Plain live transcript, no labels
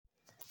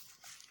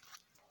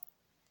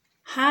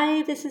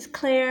Hi, this is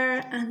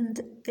Claire and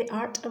the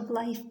Art of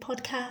Life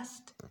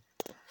podcast,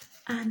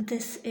 and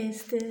this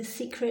is the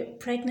Secret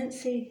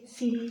Pregnancy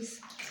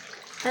series,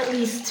 at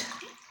least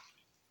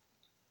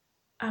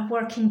a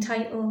working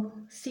title,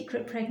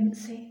 Secret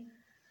Pregnancy,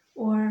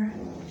 or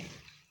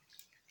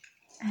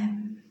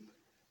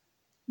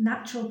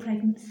Natural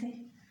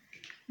Pregnancy,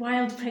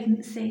 Wild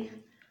Pregnancy.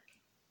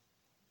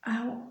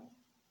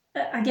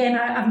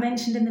 I've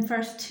mentioned in the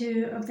first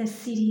two of this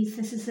series,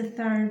 this is the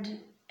third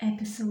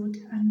episode,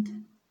 and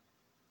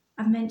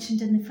I've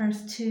mentioned in the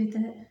first two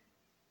that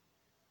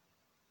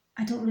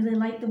I don't really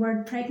like the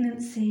word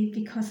pregnancy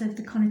because of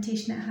the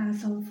connotation it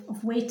has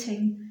of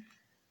waiting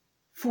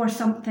for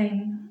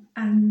something,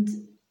 and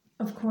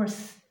of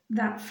course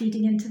that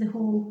feeding into the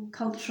whole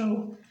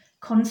cultural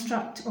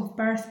construct of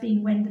birth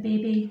being when the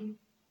baby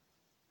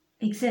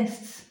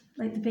exists,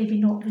 like the baby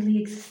not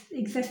really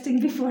existing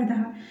before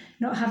that,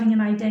 not having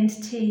an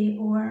identity,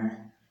 or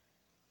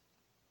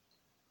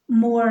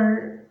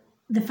more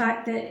the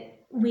fact that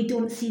we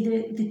don't see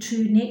the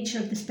true nature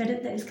of the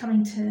spirit that is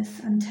coming to us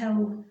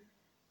until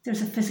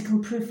there's a physical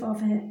proof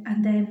of it,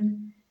 and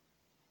then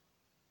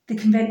the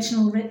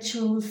conventional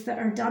rituals that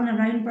are done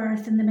around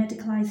birth and the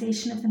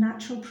medicalisation of the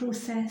natural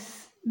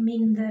process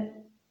mean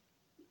that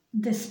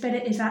the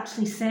spirit is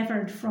actually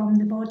severed from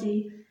the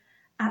body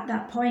at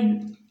that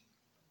point.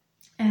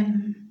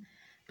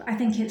 But I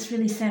think it's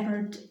really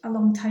severed a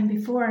long time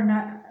before, and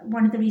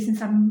one of the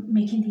reasons I'm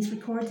making these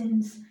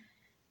recordings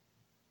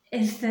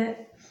is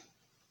that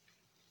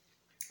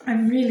I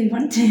really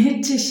want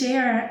to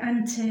share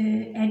and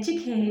to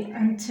educate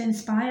and to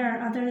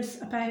inspire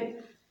others about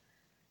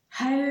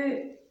how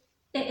it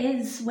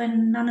is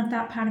when none of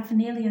that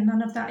paraphernalia,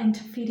 none of that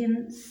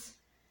interference,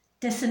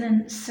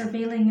 dissonance,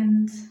 surveilling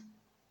and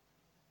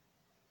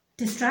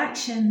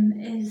distraction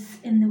is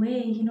in the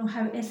way. You know,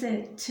 how is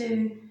it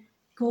to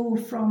go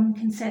from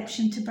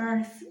conception to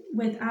birth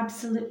with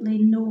absolutely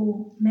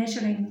no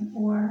measuring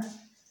or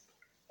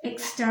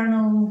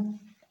external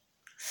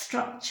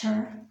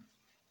structure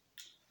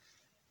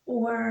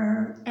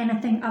or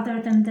anything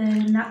other than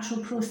the natural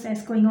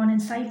process going on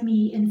inside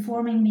me,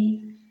 informing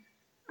me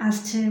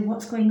as to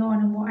what's going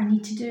on and what I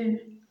need to do.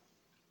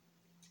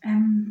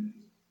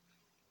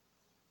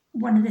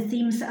 One of the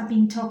themes that I've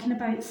been talking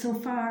about so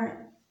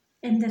far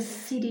in this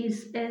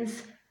series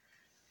is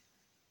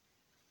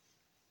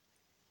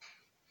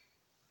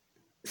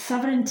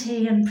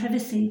sovereignty and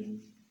privacy.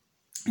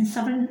 And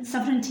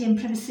sovereignty and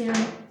privacy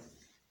are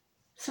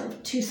sort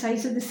of two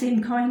sides of the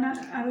same coin,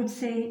 I would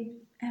say.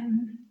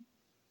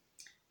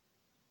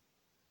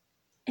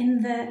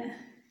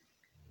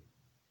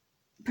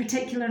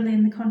 Particularly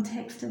in the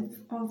context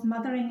of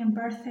mothering and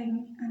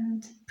birthing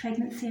and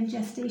pregnancy and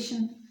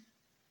gestation,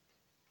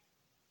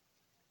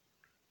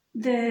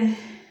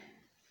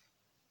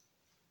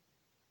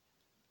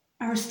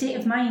 our state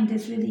of mind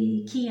is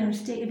really key, our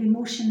state of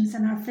emotions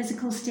and our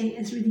physical state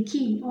is really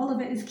key. All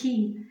of it is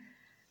key.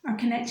 Our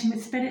connection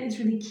with spirit is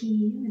really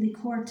key, really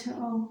core to it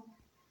all.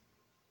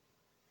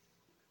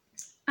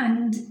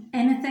 And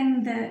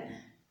anything that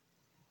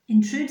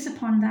intrudes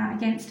upon that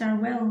against our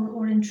will,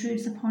 or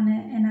intrudes upon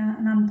it in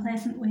an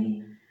unpleasant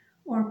way,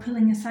 or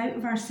pulling us out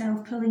of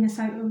ourselves, pulling us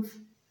out of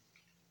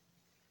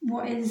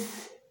what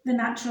is the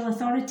natural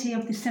authority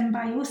of the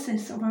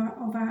symbiosis of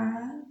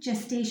a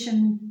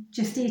gestation,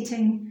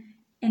 gestating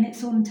in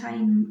its own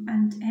time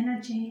and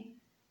energy.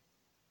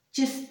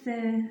 Just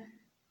the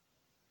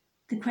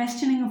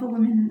questioning of a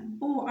woman,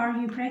 oh, are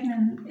you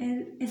pregnant,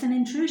 is an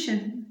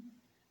intrusion.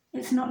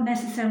 It's not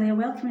necessarily a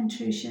welcome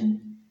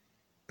intrusion.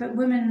 But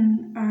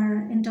women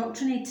are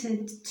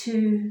indoctrinated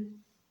to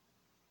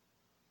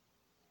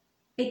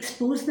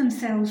expose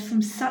themselves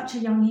from such a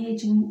young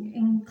age,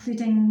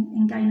 including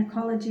in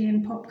gynecology,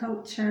 in pop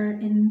culture,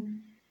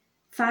 in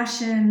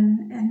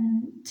fashion,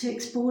 and to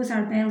expose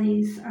our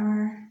bellies,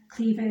 our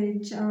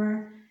cleavage,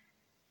 our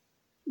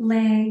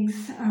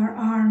legs, our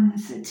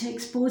arms, to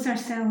expose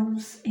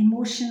ourselves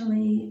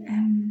emotionally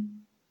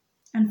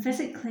and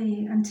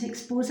physically, and to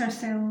expose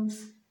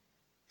ourselves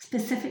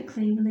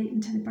specifically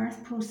relating to the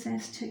birth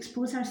process, to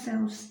expose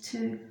ourselves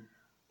to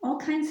all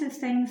kinds of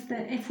things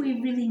that, if we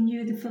really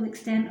knew the full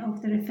extent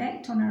of their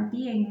effect on our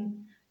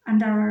being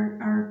and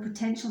our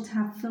potential to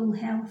have full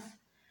health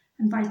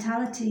and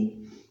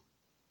vitality,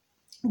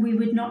 we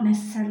would not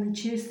necessarily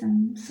choose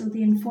them. So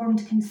the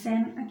informed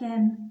consent,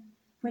 again,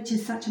 which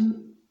is such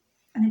an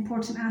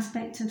important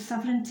aspect of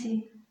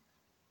sovereignty,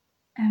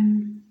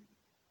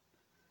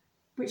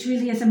 which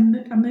really is a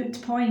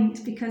moot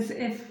point, because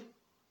if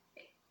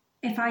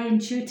I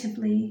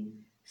intuitively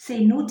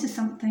say no to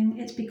something,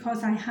 it's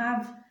because I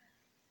have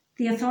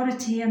the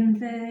authority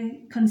and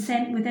the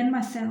consent within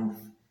myself.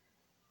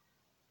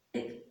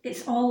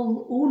 It's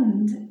all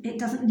owned. It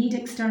doesn't need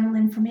external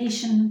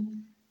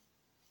information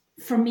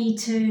for me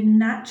to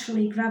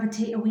naturally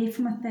gravitate away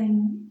from a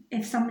thing.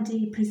 If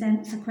somebody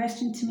presents a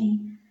question to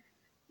me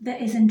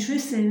that is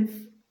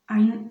intrusive,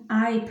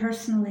 I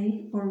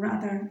personally, or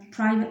rather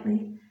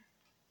privately,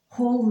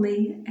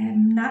 wholly,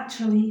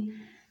 naturally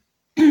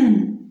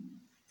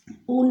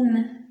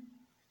own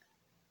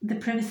the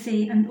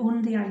privacy and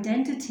own the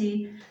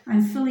identity,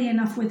 I'm fully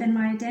enough within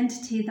my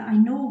identity that I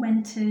know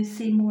when to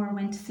say more,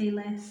 when to say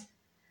less.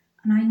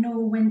 And I know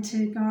when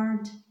to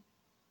guard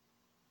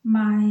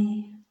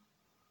my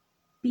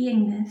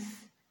beingness,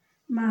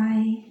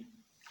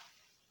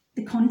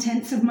 the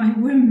contents of my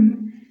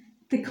womb,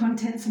 the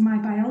contents of my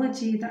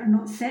biology that are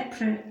not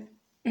separate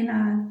in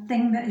a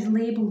thing that is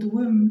labelled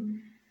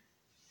womb.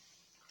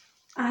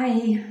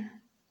 I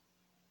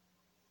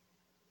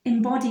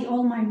embody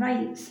all my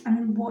rights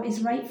and what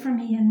is right for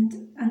me,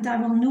 and I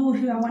will know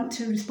who I want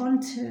to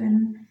respond to.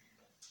 And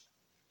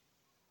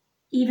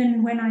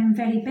even when I'm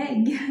very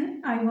big,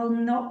 I will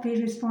not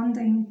be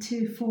responding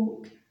to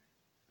folk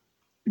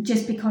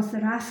just because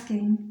they're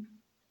asking.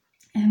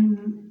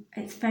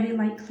 It's very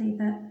likely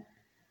that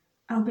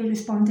I'll be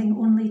responding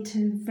only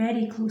to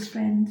very close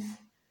friends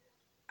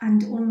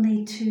and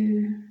only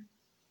to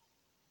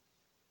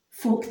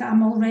folk that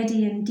I'm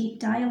already in deep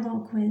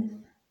dialogue with,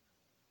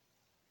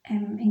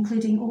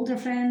 including older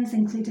friends,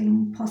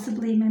 including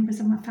possibly members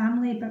of my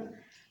family, but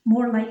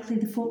more likely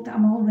the folk that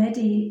I'm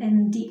already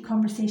in deep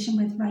conversation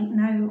with right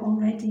now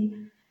already,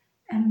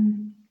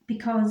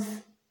 because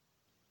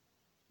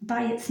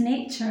by its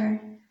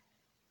nature,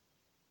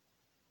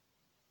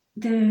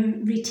 the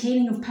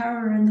retaining of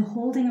power and the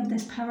holding of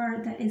this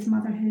power that is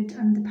motherhood,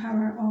 and the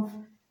power of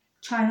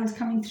child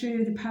coming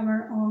through, the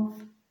power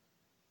of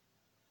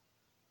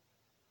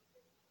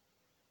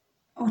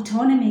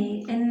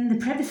autonomy, in the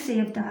privacy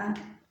of that,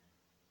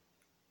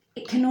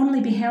 it can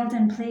only be held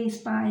in place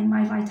by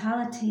my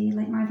vitality.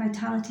 Like, my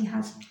vitality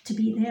has to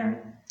be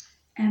there.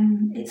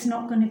 It's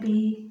not going to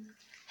be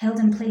held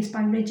in place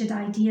by rigid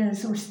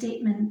ideas or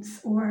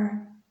statements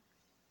or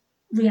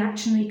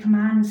reactionary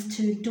commands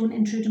to don't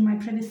intrude on my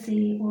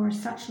privacy or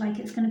such like.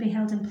 It's going to be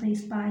held in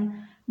place by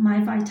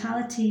my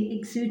vitality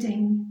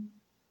exuding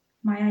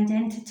my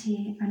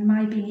identity and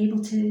my being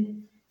able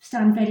to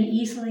stand very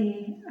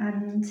easily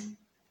and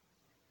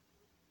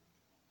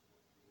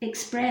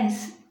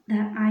express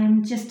that I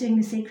am just doing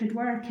the sacred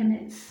work, and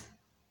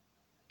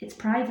it's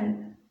private.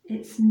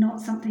 It's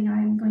not something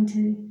I'm going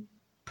to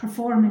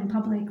perform in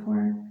public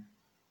or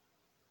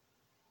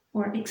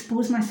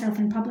expose myself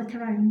in public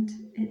around.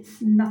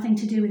 It's nothing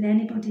to do with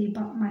anybody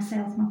but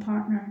myself, my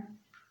partner,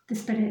 the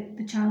spirit,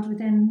 the child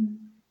within,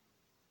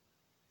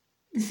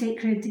 the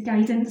sacred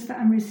guidance that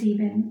I'm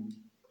receiving.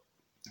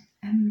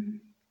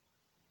 And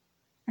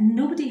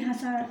nobody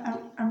has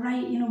a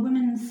right,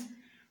 women's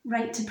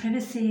right to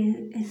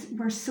privacy is,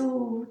 we're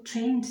so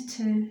trained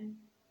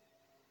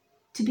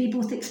to be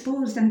both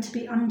exposed and to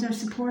be under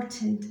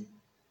supported.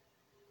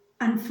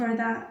 And for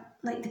that,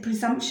 like the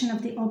presumption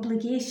of the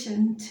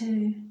obligation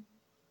to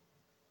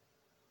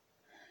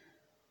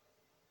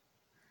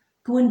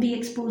go and be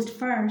exposed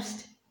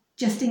first,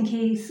 just in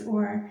case,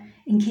 or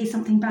in case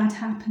something bad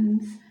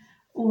happens,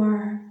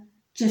 or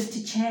just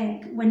to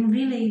check, when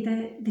really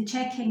the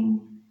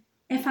checking,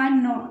 if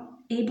I'm not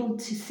able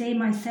to say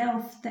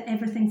myself that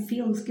everything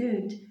feels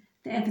good,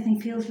 that everything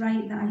feels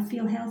right, that I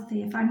feel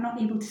healthy, if I'm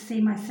not able to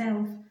say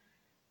myself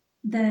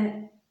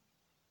that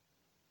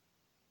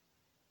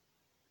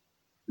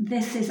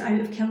this is out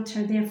of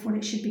kilter, therefore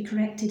it should be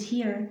corrected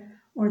here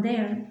or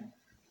there,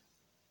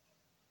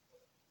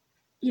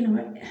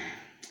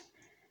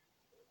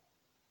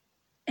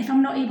 if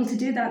I'm not able to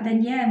do that,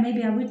 then yeah,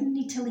 maybe I wouldn't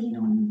need to lean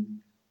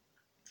on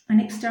an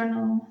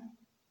external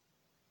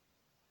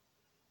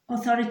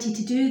authority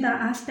to do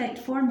that aspect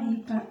for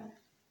me. But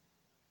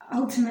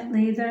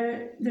ultimately,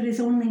 there is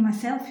only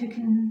myself who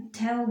can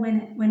tell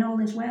when all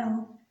is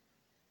well.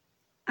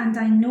 And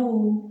I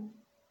know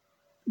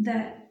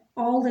that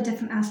all the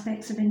different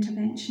aspects of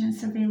intervention and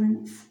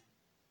surveillance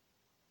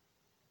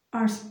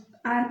are,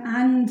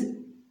 and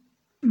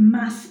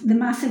the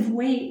massive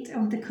weight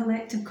of the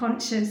collective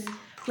conscious,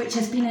 which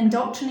has been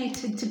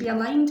indoctrinated to be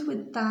aligned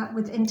with that,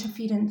 with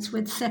interference,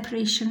 with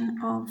separation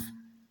of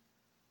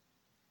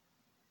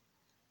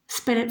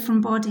spirit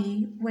from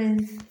body,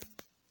 with,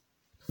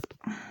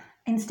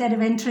 instead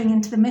of entering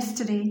into the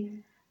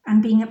mystery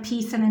and being at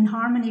peace and in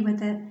harmony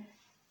with it,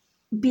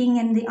 being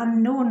in the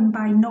unknown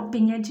by not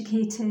being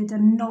educated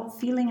and not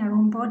feeling our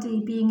own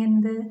body, being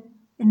in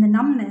the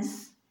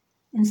numbness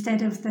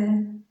instead of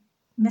the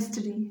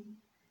mystery.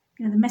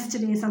 The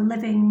mystery is a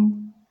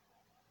living,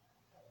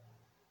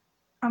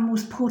 a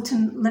most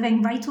potent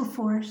living vital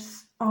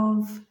force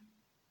of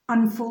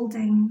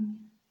unfolding,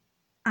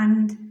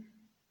 and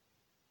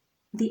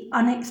the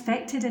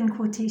unexpected, in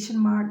quotation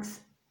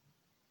marks,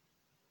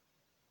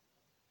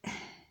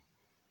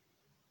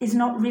 is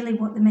not really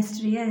what the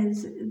mystery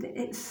is.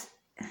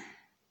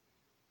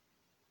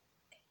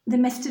 The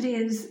mystery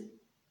is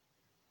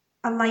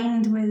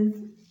aligned with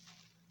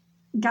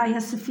Gaia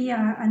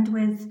Sophia and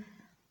with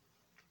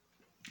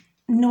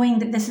knowing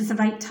that this is the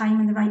right time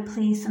and the right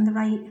place and the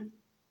right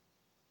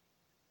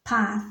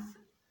path,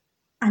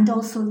 and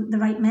also the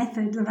right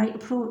method, the right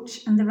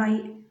approach and the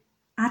right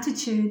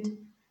attitude,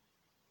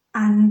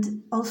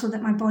 and also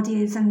that my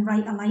body is in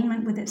right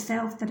alignment with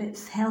itself, that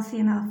it's healthy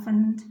enough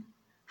and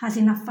has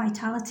enough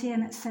vitality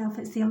in itself.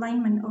 It's the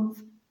alignment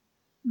of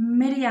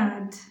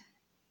myriad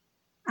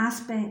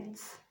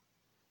aspects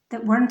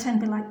that weren't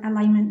in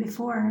alignment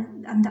before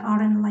and that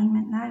are in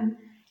alignment now,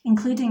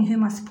 including who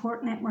my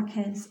support network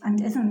is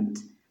and isn't,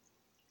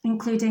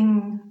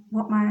 including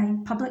what my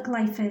public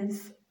life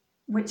is,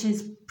 which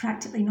is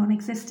practically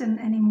non-existent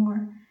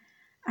anymore,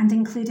 and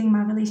including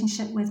my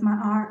relationship with my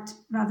art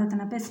rather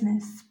than a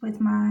business, with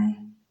my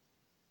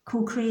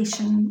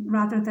co-creation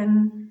rather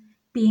than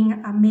being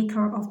a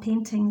maker of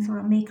paintings or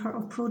a maker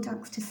of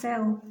products to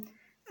sell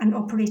and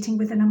operating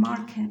within a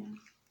market.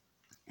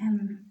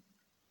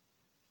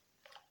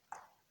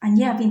 And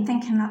yeah, I've been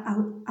thinking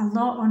a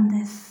lot on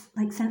this,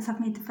 like since I've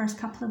made the first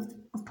couple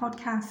of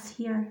podcasts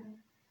here.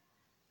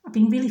 I've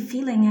been really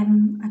feeling,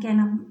 again,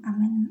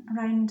 I'm in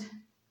around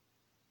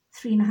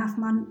 3.5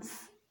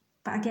 months,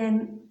 but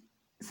again,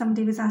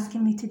 somebody was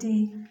asking me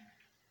today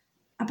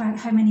about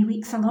how many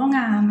weeks along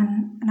I am,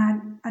 and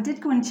I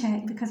did go and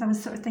check because I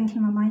was sort of thinking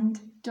in my mind,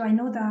 do I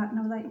know that? And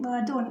I was like, well,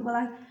 I don't.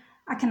 Well,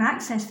 I can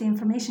access the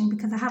information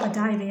because I have a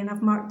diary and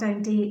I've marked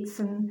down dates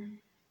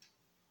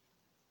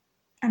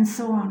and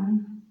so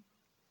on.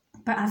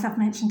 But as I've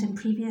mentioned in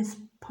previous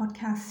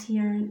podcasts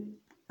here,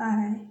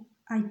 I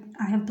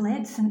have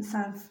bled since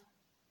I've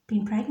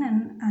been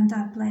pregnant, and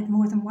I've bled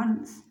more than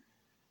once.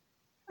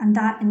 And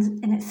that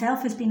in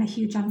itself has been a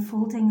huge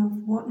unfolding of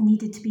what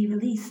needed to be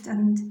released.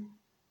 And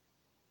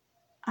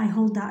I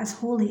hold that as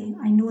holy.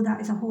 I know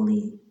that is a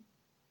holy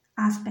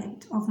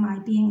aspect of my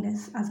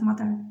beingness as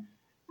mother.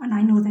 And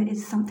I know that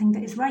it's something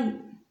that is right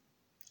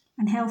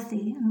and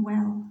healthy and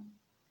well.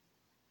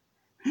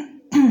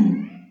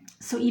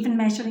 So even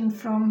measuring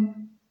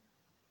from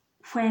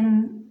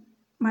when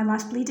my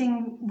last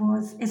bleeding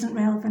isn't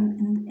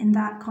relevant in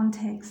that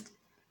context.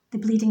 The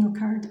bleeding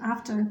occurred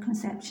after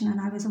conception,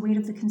 and I was aware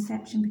of the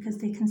conception because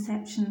the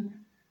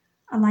conception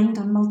aligned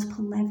on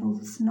multiple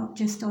levels, not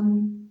just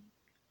on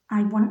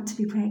I want to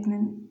be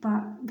pregnant,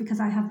 but because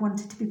I have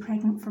wanted to be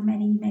pregnant for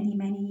many, many,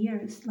 many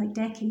years, like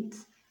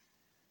decades.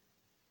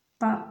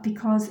 But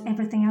because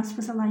everything else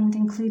was aligned,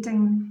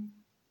 including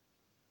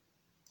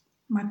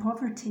my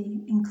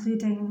poverty,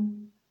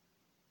 including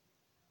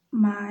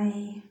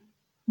my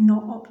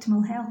not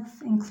optimal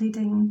health,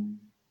 including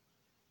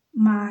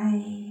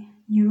my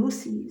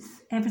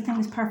neuroses, everything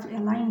was perfectly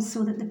aligned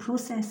so that the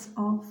process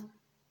of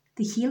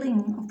the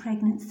healing of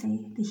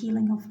pregnancy, the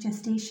healing of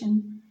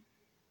gestation,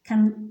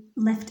 can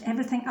lift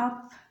everything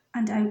up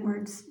and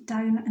outwards,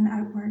 down and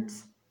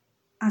outwards,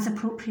 as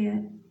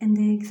appropriate in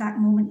the exact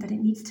moment that it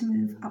needs to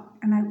move up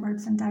and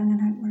outwards and down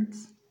and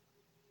outwards.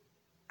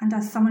 And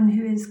as someone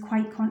who is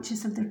quite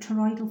conscious of their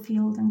toroidal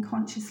field and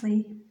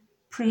consciously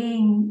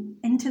praying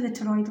into the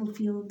toroidal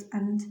field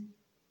and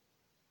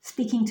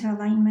speaking to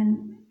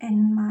alignment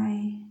in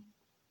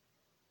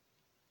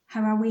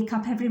how I wake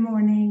up every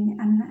morning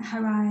and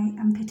how I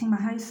am putting my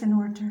house in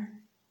order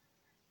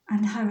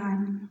and how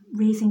I'm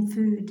raising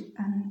food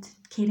and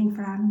caring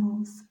for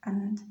animals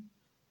and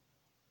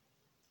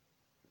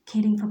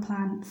caring for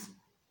plants.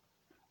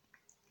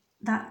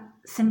 That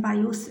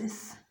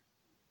symbiosis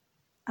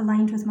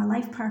aligned with my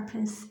life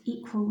purpose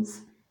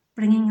equals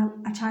bringing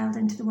a child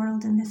into the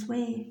world in this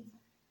way.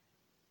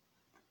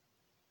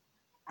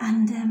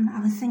 And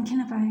I was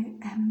thinking about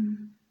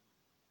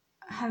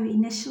how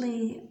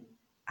initially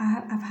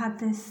I've had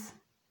this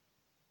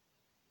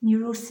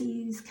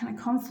neuroses kind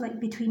of conflict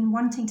between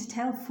wanting to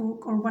tell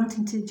folk or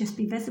wanting to just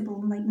be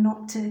visible, like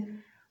not to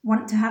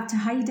want to have to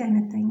hide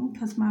anything,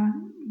 because my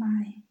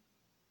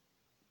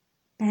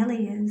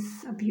belly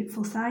is a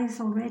beautiful size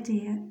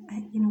already,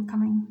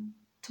 coming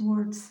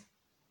towards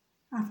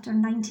after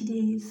 90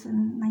 days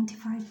and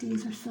 95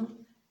 days or so.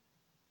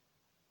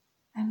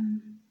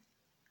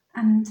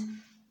 And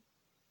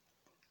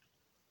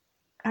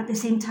at the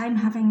same time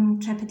having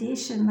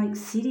trepidation, like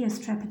serious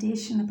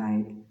trepidation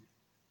about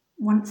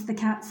once the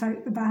cat's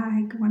out the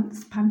bag,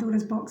 once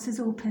Pandora's box is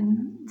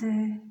open,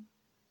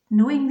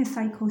 knowing the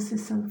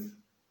psychosis of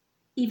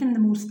even the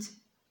most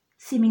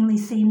seemingly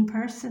sane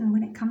person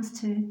when it comes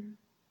to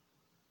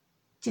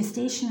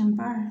gestation and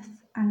birth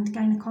and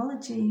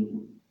gynecology,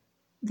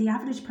 the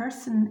average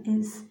person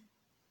is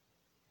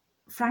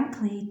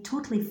frankly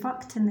totally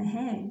fucked in the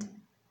head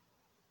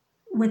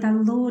with a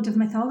load of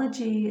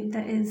mythology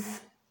that is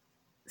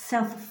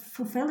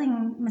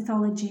self-fulfilling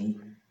mythology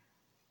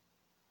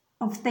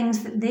of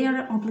things that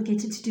they're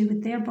obligated to do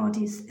with their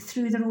bodies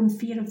through their own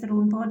fear of their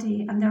own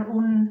body and their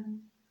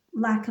own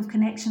lack of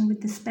connection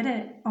with the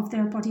spirit of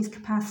their body's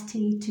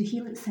capacity to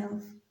heal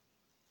itself.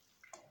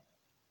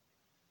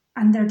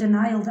 And their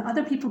denial that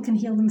other people can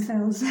heal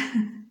themselves.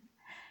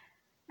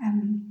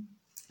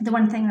 The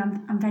one thing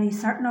I'm very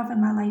certain of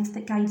in my life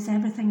that guides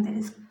everything that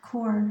is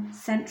core,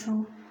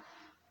 central,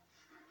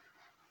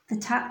 the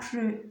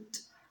taproot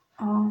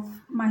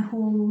of my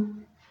whole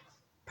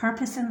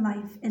purpose in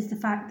life is the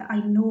fact that I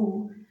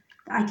know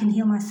that I can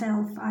heal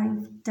myself.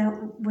 I've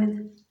dealt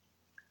with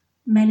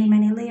many,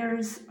 many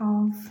layers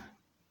of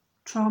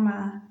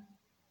trauma,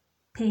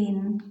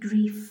 pain,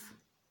 grief,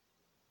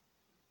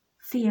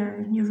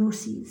 fear,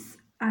 neuroses,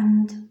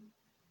 and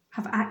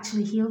have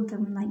actually healed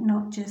them, like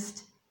not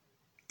just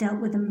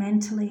dealt with them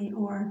mentally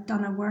or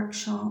done a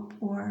workshop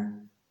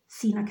or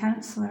seen a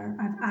counsellor,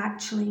 I've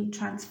actually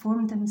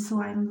transformed them,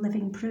 so I'm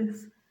living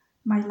proof.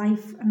 My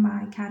life and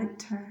my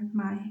character,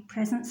 my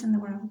presence in the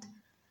world,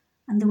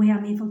 and the way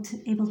I'm able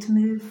to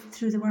move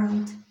through the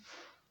world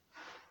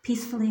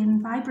peacefully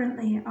and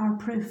vibrantly are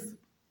proof.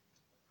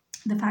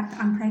 The fact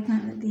that I'm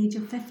pregnant at the age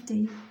of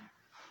 50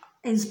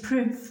 is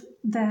proof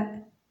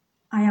that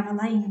I am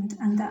aligned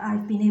and that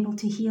I've been able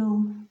to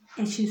heal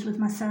issues with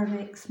my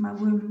cervix, my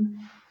womb,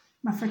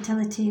 my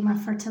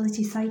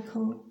fertility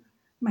cycle,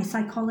 my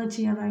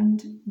psychology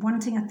around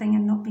wanting a thing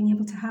and not being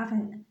able to have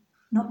it.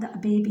 Not that a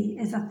baby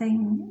is a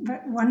thing,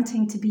 but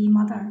wanting to be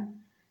mother,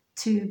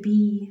 to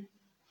be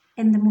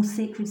in the most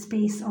sacred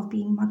space of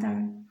being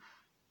mother,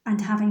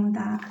 and having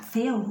that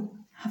fail,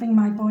 having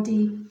my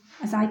body,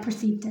 as I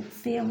perceived it,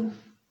 fail.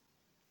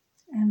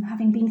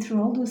 Having been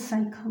through all those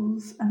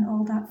cycles and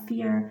all that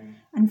fear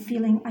and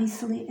feeling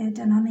isolated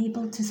and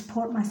unable to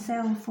support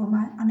myself, or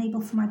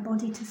unable for my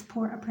body to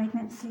support a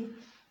pregnancy,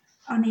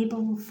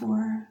 unable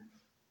for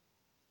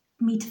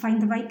me to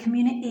find the right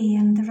community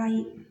and the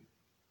right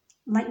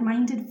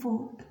like-minded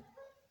folk.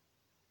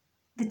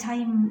 The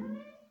time,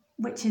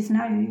 which is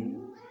now,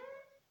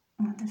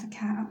 oh, there's a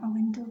cat at my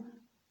window.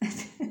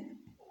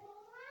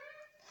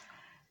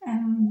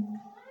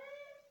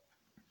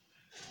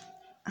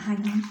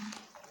 Hang on.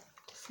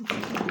 See if I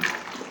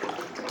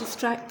can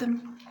distract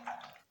them.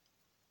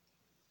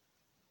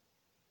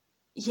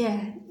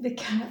 Yeah, the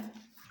cat.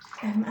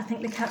 I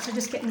think the cats are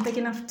just getting big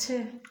enough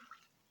to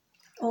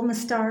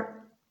almost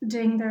start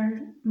doing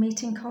their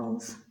mating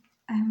calls.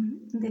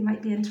 They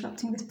might be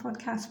interrupting this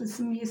podcast with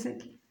some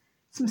music,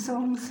 some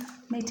songs,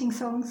 mating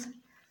songs.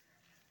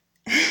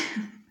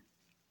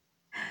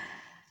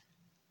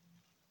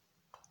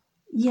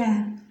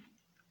 Yeah.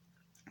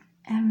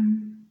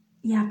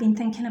 I've been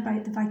thinking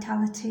about the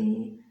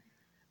vitality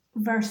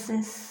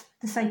versus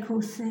the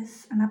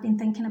psychosis, and I've been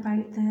thinking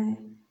about the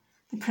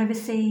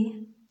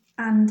privacy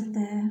and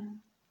the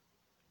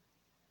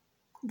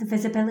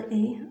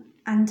visibility,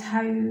 and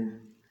how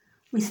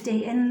we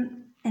stay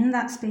in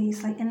that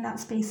space, like in that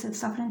space of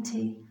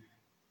sovereignty,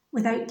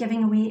 without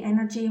giving away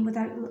energy,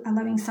 without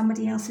allowing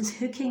somebody else's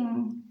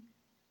hooking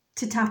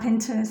to tap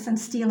into us and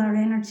steal our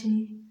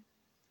energy.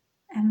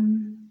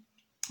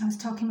 I was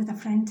talking with a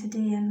friend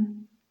today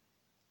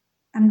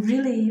and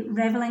really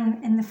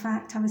reveling in the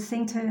fact, I was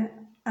saying to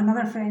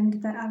another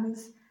friend that I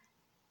was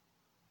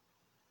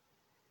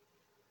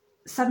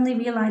suddenly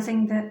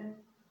realising that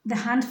the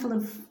handful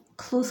of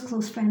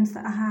close friends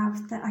that I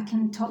have that I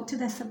can talk to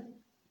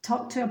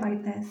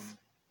about this,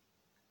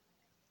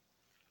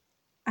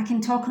 I can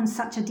talk on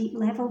such a deep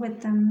level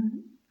with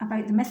them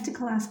about the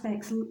mystical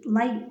aspects,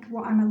 like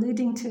what I'm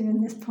alluding to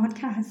in this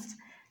podcast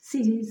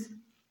series.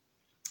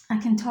 I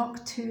can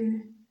talk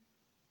to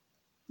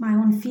my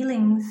own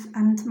feelings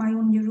and my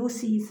own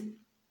neuroses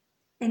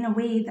in a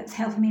way that's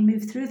helping me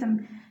move through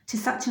them to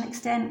such an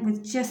extent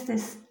with just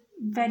this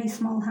very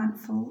small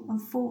handful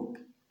of folk,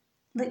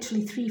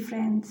 literally 3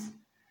 friends,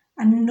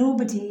 and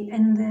nobody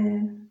in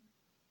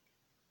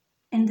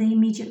the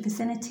immediate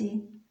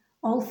vicinity,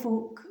 all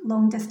folk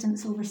long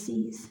distance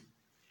overseas.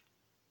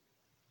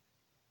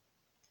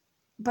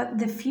 But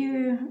the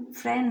few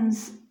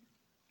friends,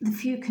 the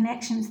few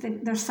connections,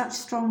 they're such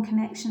strong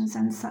connections,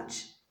 and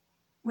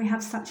we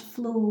have such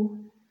flow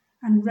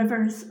and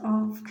rivers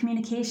of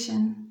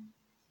communication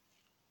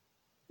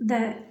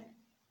that,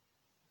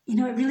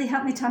 it really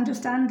helped me to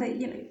understand that,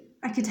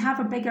 I could have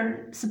a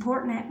bigger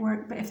support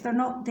network, but if they're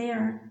not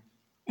there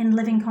in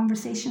living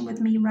conversation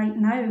with me right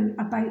now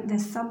about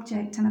this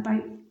subject and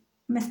about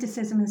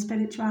mysticism and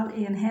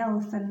spirituality and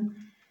health and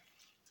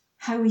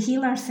how we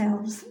heal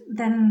ourselves,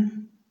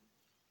 then,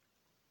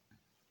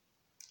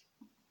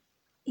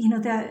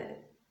 that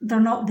they're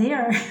not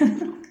there.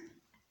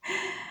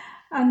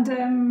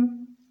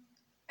 And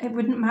it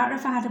wouldn't matter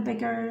if I had a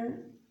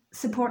bigger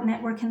support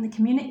network in the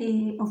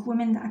community of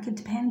women that I could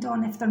depend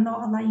on if they're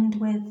not aligned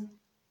with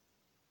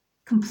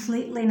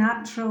completely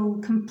natural,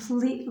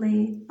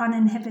 completely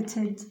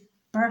uninhibited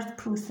birth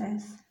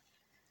process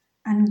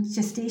and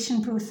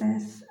gestation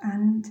process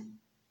and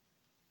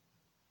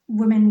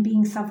women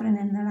being sovereign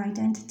in their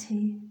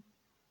identity.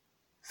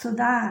 So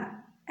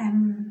that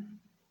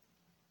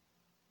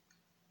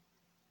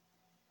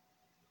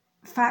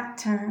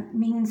factor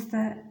means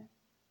that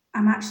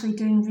I'm actually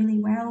doing really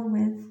well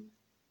with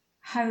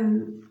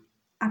how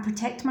I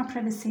protect my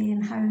privacy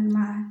and how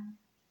my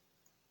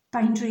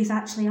boundaries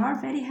actually are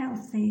very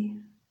healthy.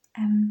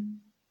 And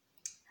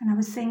I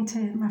was saying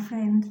to my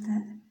friend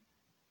that,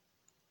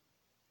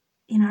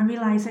 I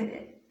realise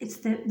it's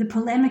the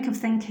polemic of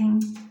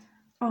thinking,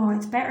 oh,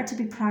 it's better to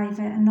be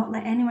private and not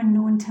let anyone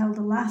know until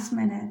the last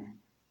minute,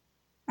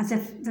 as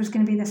if there's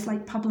going to be this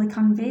like public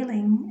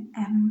unveiling,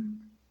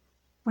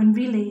 when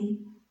really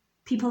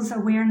people's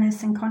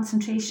awareness and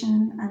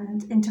concentration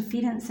and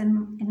interference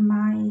in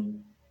my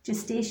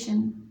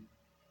gestation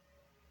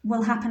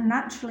will happen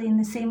naturally, in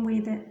the same way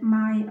that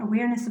my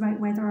awareness about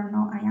whether or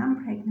not I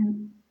am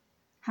pregnant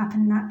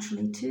happen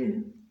naturally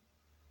too,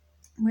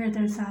 where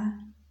there's a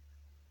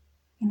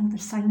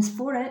there's signs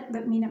for it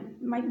that mean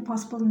it might be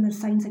possible, and there's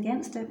signs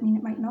against it mean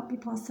it might not be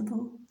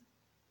possible.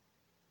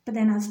 But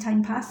then as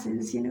time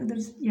passes, you're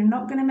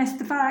not going to miss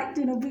the fact,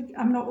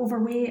 I'm not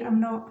overweight, I'm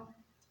not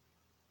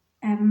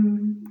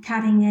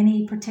carrying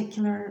any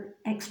particular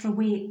extra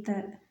weight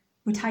that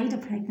would hide a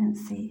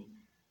pregnancy.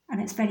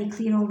 And it's very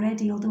clear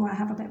already, although I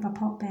have a bit of a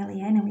pot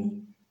belly anyway,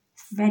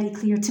 it's very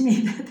clear to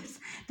me that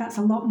that's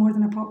a lot more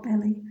than a pot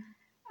belly,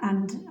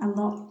 and a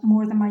lot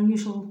more than my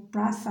usual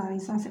bra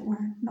size, as it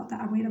were. Not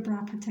that I wear a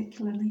bra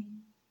particularly.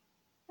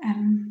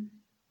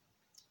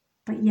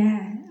 But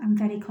yeah, I'm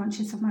very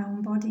conscious of my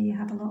own body. I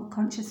have a lot of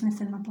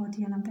consciousness in my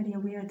body, and I'm very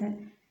aware that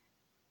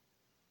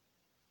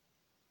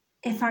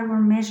if I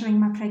were measuring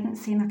my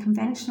pregnancy in a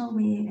conventional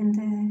way, in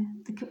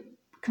the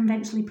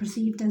conventionally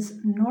perceived as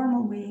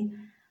normal way,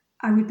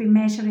 I would be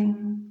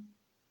measuring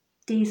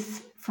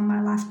days from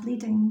my last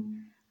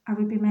bleeding. I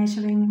would be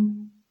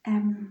measuring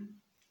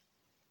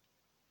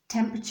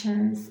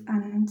temperatures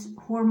and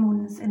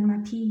hormones in my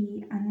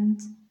pee,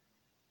 and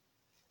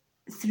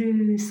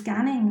through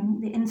scanning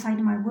the inside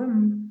of my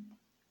womb.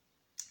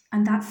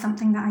 And that's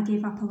something that I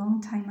gave up a long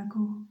time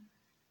ago.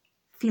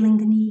 Feeling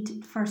the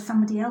need for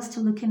somebody else to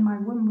look in my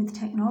womb with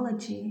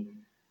technology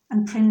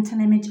and print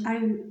an image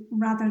out,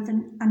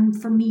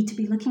 and for me to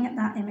be looking at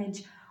that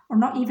image, or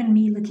not even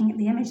me looking at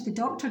the image, the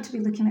doctor to be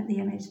looking at the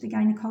image, the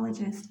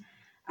gynecologist,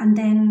 and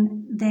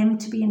then them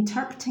to be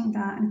interpreting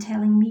that and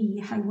telling me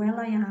how well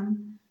I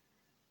am.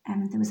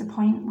 There was a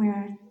point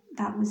where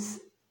that was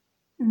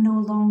no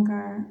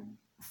longer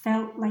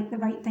felt like the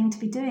right thing to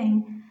be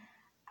doing.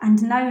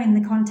 And now, in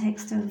the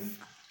context of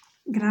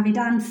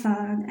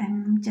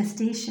gravidanza,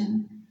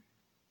 gestation,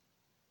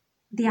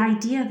 the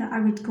idea that I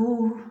would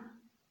go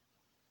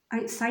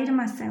outside of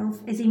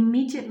myself is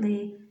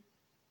immediately,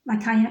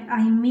 like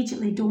I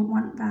immediately don't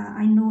want that.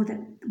 I know that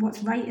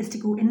what's right is to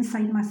go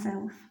inside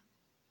myself.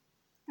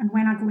 And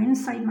when I go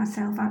inside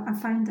myself, I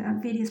found that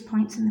at various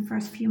points in the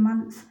first few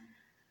months,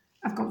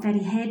 I've got very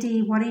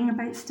heady, worrying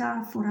about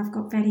stuff, or I've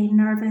got very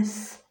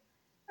nervous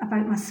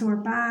about my sore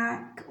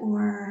back,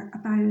 or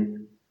about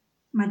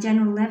my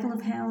general level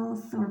of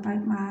health, or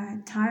about my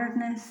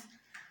tiredness,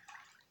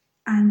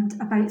 and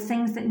about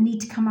things that need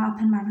to come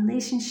up in my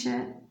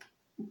relationship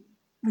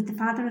with the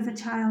father of the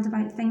child,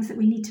 about things that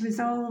we need to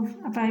resolve,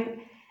 about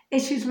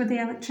issues with the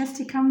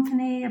electricity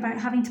company, about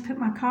having to put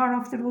my car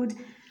off the road,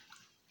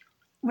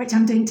 which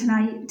I'm doing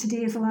tonight.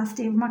 Today is the last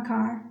day of my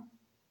car.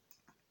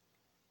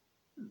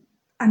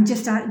 And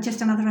just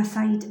another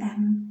aside,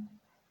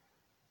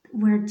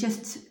 we're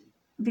just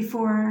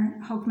before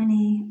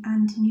Hogmanay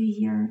and New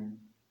Year,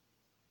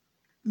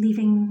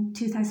 leaving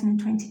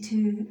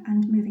 2022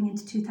 and moving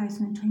into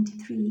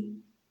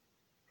 2023.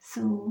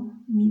 So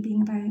me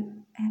being about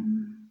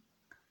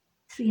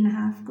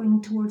 3.5,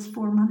 going towards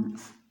 4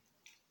 months.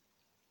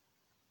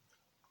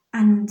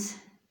 And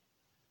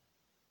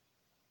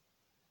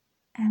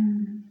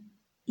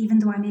even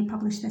though I may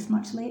publish this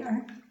much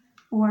later,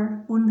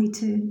 or only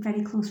to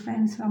very close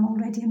friends who I'm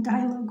already in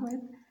dialogue with,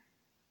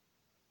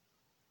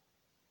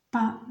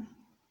 but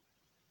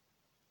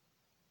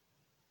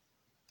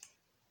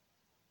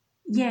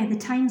yeah, the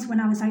times when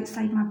I was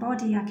outside my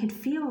body, I could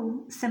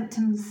feel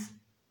symptoms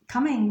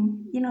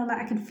coming,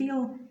 like I could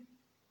feel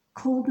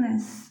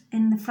coldness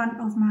in the front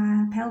of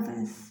my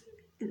pelvis.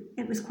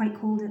 It was quite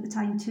cold at the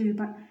time too,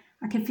 but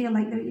I could feel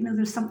like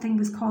there's something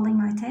was calling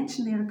my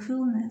attention there, a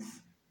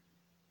coolness.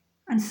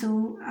 And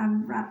so I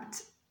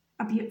wrapped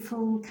a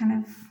beautiful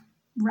kind of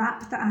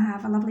wrap that I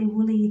have, a lovely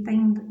woolly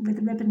thing with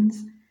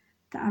ribbons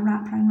that I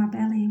wrap around my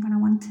belly when I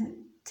want it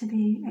to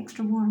be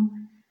extra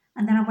warm.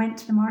 And then I went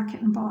to the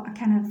market and bought a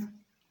kind of,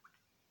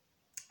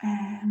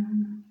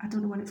 I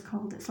don't know what it's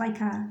called. It's like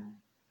a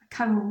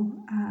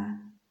cowl,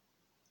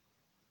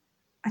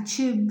 a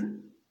tube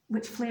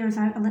which flares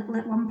out a little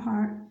at one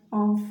part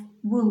of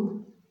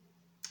wool.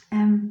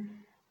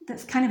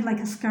 That's kind of like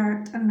a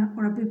skirt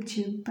or a boob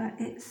tube, but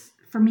it's,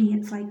 for me,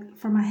 it's like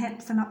for my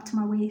hips and up to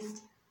my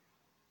waist,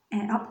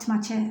 up to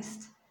my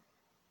chest,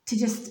 to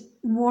just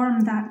warm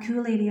that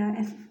cool area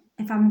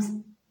if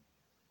I'm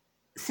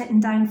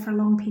sitting down for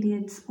long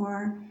periods,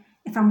 or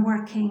if I'm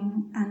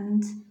working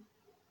and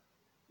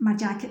my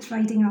jacket's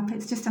riding up.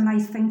 It's just a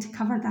nice thing to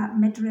cover that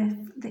midriff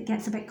that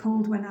gets a bit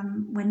cold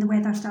when the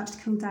weather starts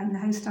to cool down, the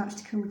house starts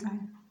to cool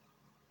down.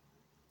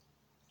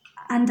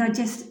 And I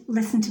just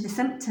listen to the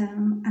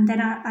symptom, and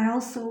then I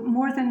also,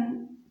 more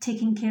than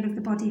taking care of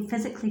the body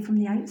physically from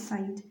the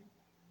outside,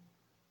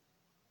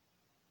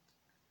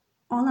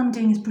 all I'm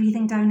doing is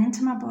breathing down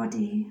into my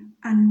body.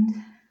 And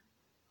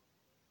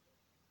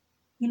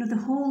the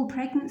whole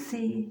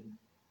pregnancy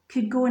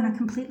could go in a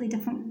completely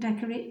different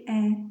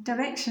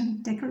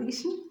direction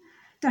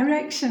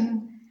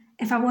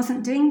if I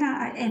wasn't doing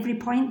that at every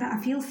point that I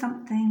feel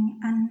something.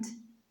 And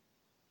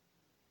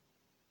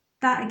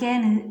that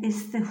again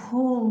is the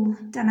whole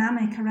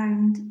dynamic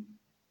around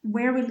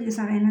where we lose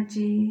our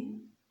energy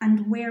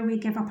and where we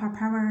give up our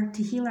power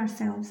to heal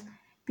ourselves.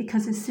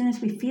 Because as soon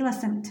as we feel a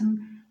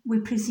symptom, we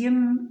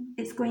presume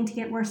it's going to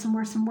get worse and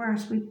worse and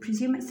worse. We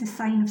presume it's a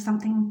sign of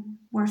something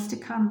worse to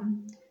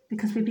come,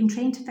 because we've been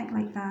trained to think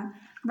like that,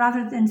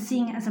 rather than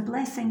seeing it as a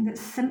blessing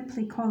that's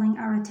simply calling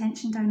our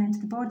attention down into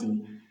the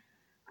body.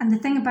 And the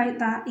thing about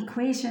that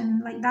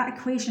equation, like that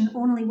equation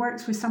only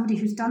works with somebody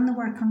who's done the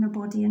work on their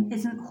body and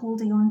isn't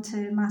holding on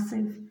to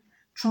massive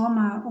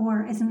trauma,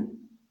 or isn't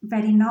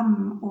very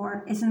numb,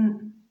 or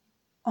isn't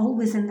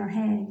always in their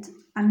head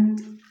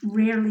and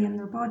rarely in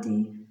their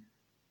body.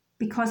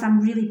 Because I'm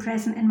really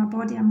present in my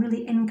body, I'm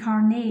really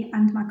incarnate,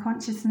 and my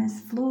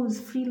consciousness flows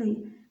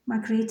freely, my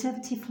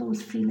creativity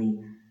flows freely,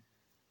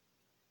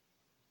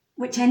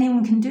 which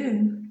anyone can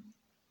do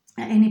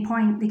at any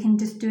point. They can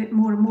just do it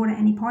more and more at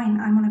any point.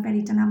 I'm on a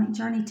very dynamic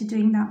journey to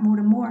doing that more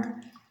and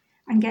more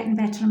and getting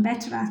better and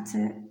better at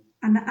it.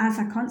 And as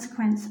a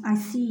consequence, I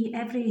see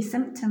every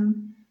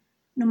symptom,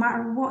 no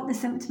matter what the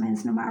symptom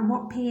is, no matter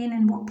what pain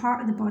in what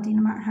part of the body,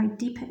 no matter how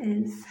deep it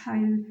is,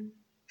 how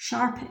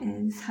sharp it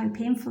is, how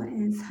painful it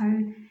is, how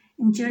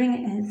enduring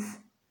it is,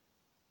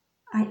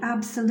 I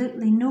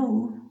absolutely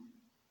know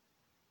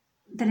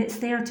that it's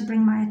there to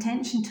bring my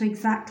attention to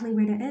exactly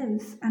where it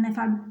is. And if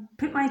I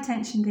put my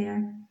attention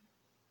there,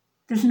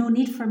 there's no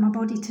need for my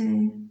body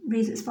to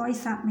raise its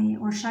voice at me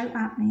or shout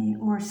at me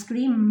or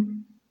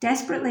scream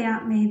desperately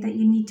at me that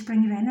you need to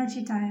bring your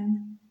energy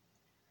down.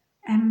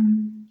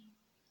 And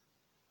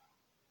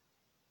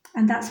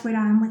that's where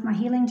I am with my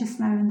healing just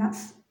now, and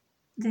that's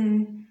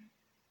the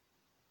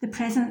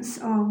presence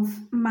of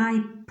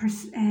my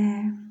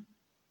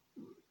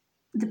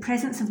the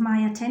presence of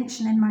my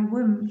attention in my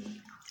womb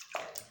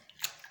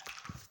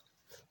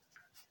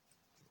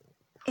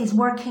is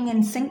working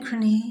in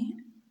synchrony,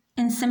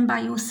 in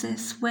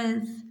symbiosis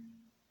with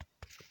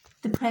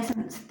the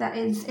presence that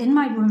is in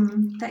my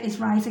womb, that is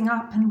rising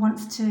up and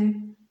wants to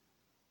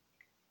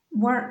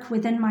work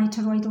within my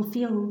toroidal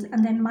field.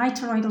 And then my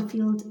toroidal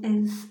field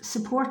is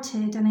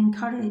supported and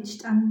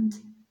encouraged and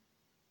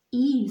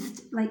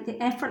eased. Like the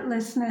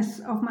effortlessness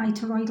of my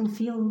toroidal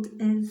field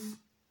is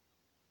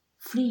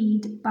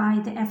freed by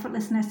the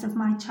effortlessness of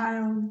my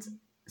child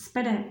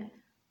spirit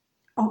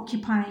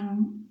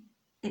occupying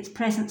its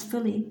presence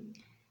fully,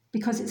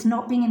 because it's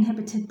not being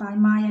inhibited by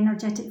my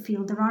energetic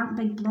field. There aren't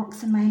big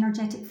blocks in my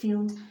energetic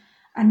field.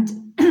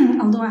 And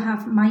although I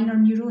have minor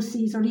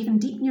neuroses or even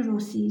deep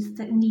neuroses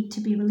that need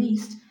to be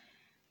released,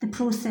 the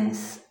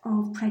process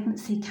of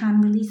pregnancy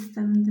can release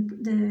them.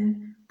 The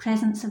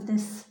presence of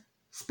this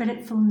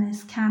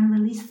spiritfulness can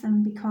release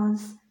them,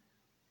 because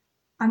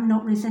I'm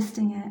not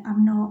resisting it.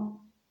 I'm not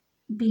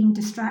being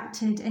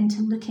distracted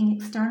into looking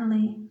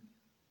externally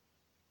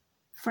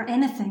for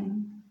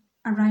anything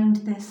around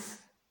this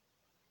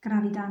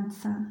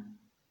gravidanza.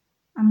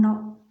 I'm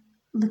not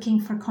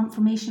looking for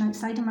confirmation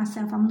outside of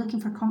myself. I'm looking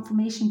for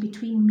confirmation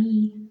between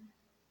me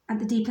at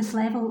the deepest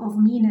level of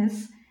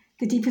meanness,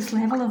 the deepest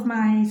level of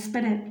my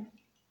spirit,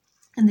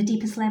 and the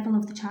deepest level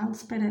of the child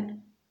spirit.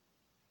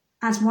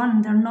 As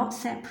one, they're not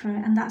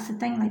separate, and that's the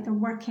thing, like they're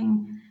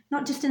working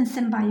not just in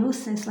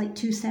symbiosis, like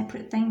two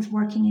separate things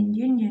working in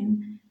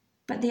union,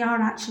 but they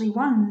are actually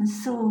one.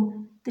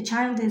 So the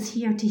child is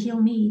here to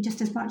heal me just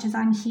as much as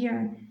I'm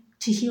here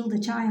to heal the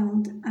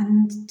child,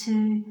 and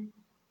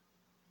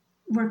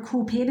we're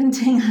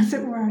co-parenting, as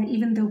it were,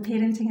 even though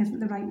parenting isn't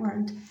the right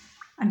word,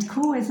 and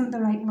co isn't the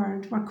right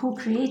word. We're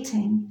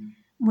co-creating,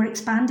 we're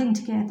expanding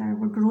together,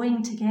 we're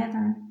growing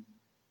together,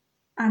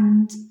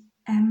 and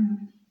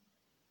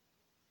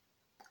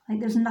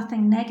like there's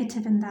nothing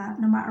negative in that,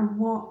 no matter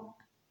what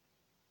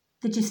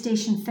the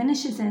gestation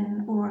finishes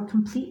in or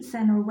completes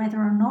in, or whether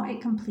or not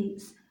it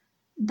completes.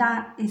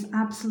 That is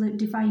absolute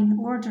divine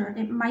order.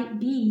 It might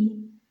be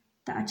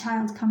that a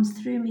child comes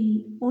through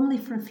me only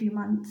for a few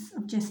months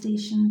of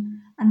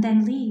gestation and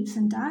then leaves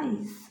and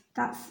dies.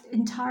 That's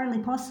entirely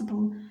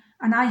possible.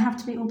 And I have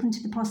to be open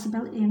to the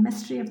possibility and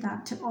mystery of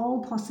that, to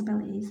all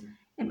possibilities.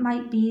 It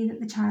might be that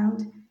the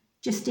child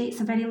gestates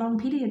a very long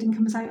period and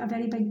comes out a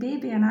very big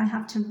baby, and I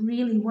have to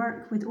really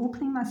work with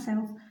opening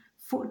myself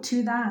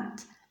to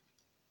that.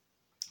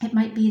 It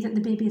might be that the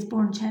baby is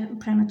born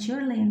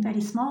prematurely and very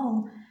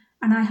small,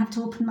 and I have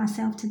to open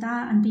myself to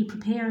that and be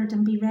prepared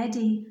and be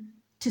ready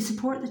to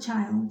support the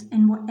child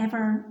in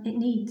whatever it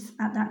needs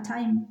at that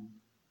time.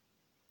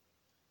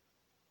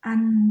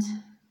 And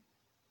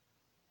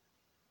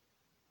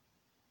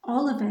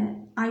all of it,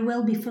 I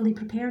will be fully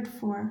prepared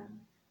for.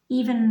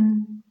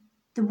 Even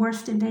the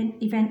worst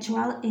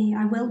eventuality,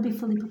 I will be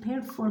fully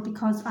prepared for,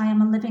 because I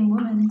am a living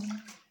woman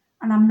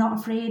and I'm not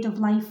afraid of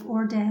life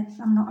or death.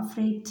 I'm not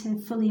afraid to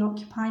fully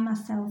occupy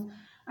myself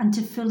and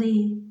to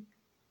fully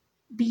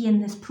be in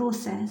this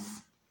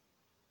process,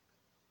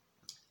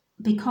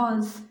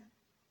 because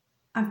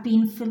I've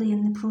been fully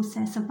in the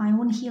process of my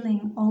own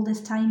healing all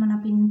this time, and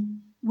I've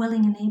been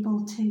willing and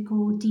able to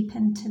go deep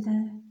into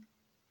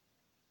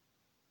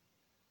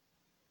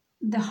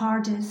the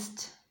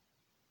hardest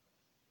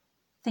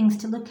things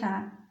to look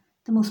at,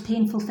 the most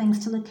painful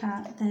things to look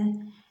at,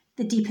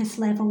 the deepest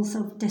levels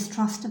of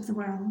distrust of the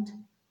world,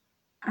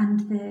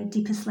 and the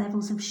deepest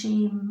levels of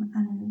shame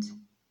and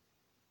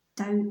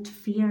doubt,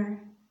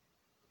 fear,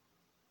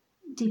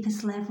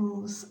 deepest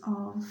levels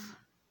of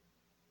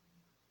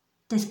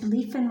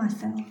disbelief in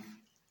myself.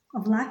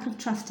 of lack of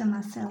trust in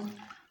myself,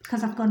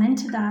 because I've gone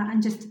into that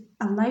and just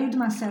allowed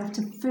myself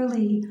to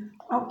fully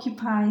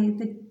occupy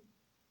the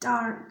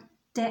dark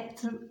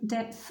depth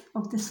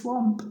of the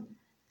swamp.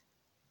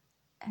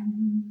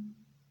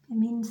 It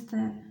means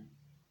that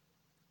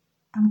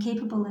I'm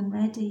capable and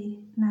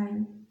ready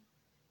now.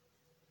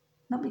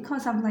 Not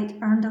because I've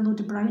earned a load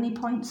of brownie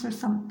points or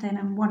something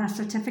and won a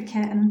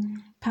certificate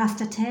and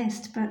passed a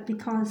test, but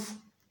because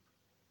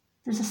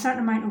there's a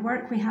certain amount of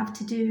work we have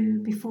to do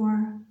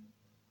before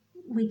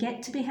we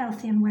get to be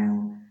healthy and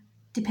well,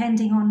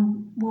 depending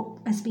on what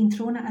has been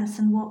thrown at us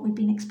and what we've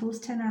been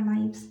exposed to in our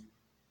lives.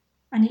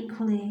 And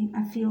equally,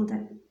 I feel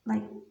that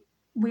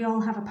we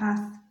all have a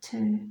path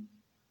to,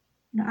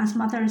 as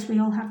mothers, we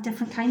all have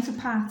different kinds of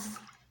paths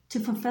to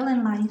fulfill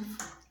in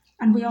life,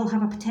 and we all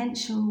have a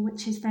potential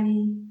which is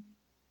very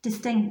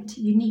distinct,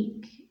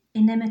 unique,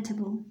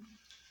 inimitable.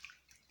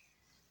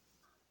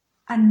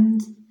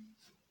 And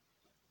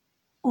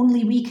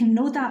only we can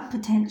know that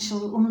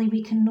potential, only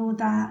we can know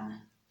that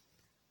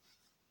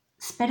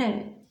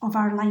spirit of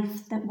our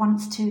life that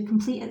wants to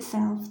complete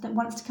itself, that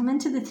wants to come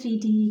into the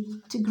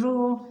 3D, to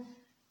grow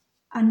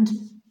and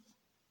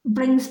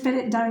bring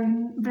spirit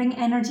down, bring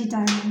energy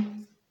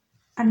down,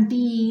 and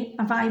be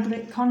a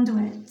vibrant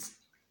conduit,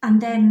 and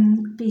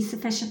then be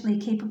sufficiently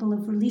capable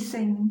of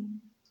releasing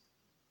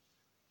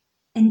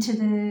into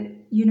the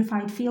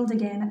unified field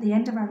again at the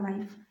end of our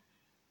life.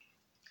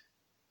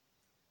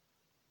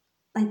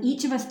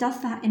 Each of us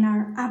does that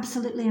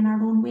absolutely in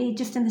our own way,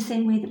 just in the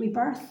same way that we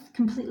birth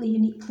completely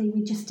uniquely,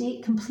 we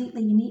gestate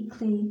completely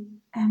uniquely.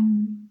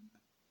 And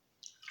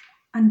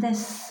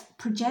this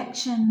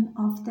projection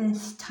of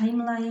this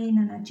timeline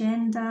and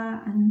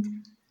agenda, and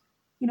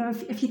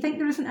if you think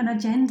there isn't an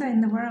agenda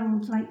in the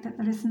world, that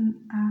there isn't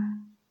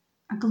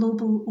a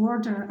global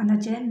order, an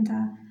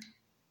agenda,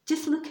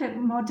 just look at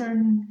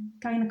modern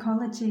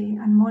gynecology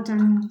and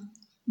modern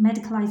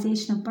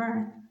medicalization of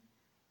birth,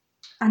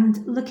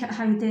 and look at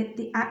how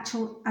the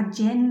actual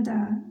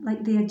agenda,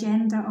 the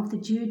agenda of the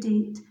due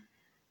date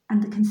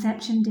and the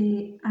conception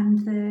date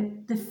and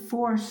the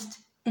forced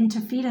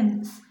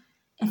interference,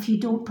 if you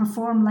don't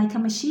perform like a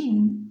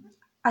machine,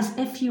 as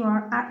if you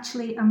are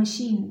actually a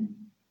machine,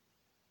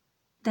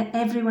 that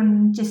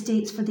everyone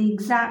gestates for the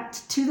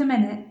exact, to the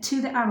minute,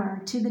 to the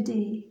hour, to the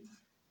day,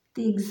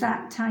 the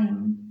exact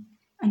time,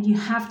 and you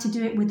have to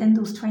do it within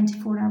those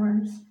 24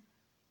 hours.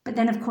 But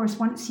then, of course,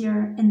 once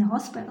you're in the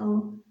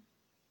hospital,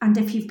 and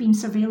if you've been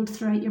surveilled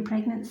throughout your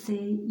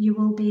pregnancy, you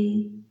will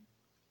be,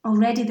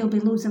 already there'll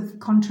be loads of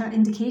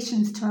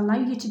contraindications to allow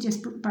you to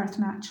just birth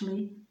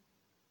naturally.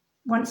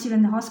 Once you're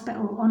in the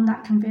hospital, on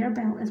that conveyor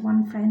belt is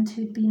one friend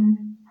who'd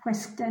been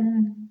whisked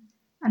in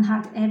and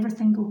had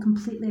everything go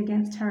completely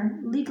against her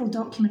legal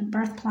document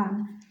birth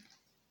plan,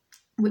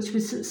 which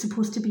was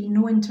supposed to be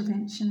no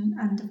intervention.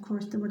 And of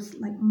course there was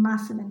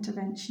massive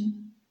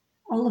intervention,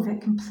 all of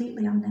it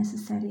completely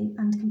unnecessary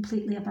and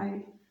completely about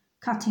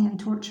cutting and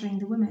torturing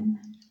the woman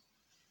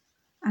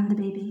and the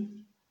baby.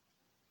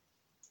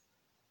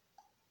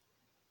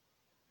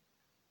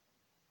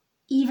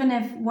 Even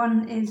if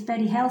one is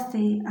very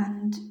healthy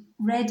and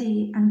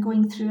ready and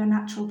going through a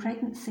natural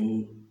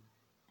pregnancy,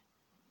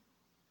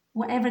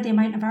 whatever the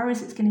amount of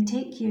hours it's going to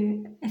take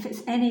you, if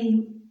it's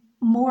any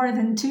more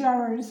than 2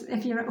 hours,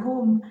 if you're at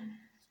home,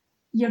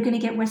 you're going to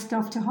get whisked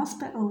off to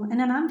hospital in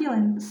an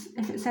ambulance.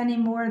 If it's any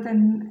more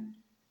than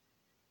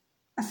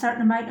a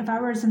certain amount of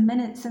hours and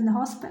minutes in the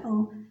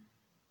hospital,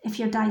 if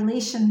your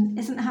dilation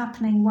isn't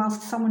happening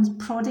whilst someone's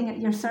prodding at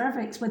your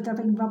cervix with their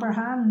big rubber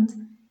hand,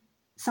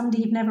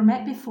 somebody you've never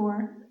met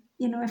before,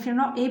 if you're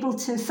not able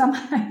to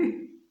somehow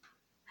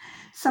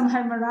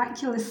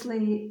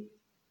miraculously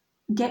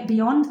get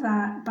beyond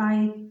that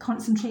by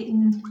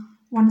concentrating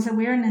one's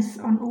awareness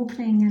on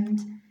opening and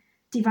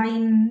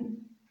divine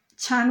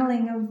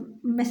channeling of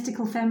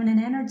mystical feminine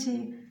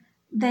energy,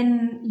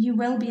 then you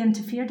will be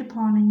interfered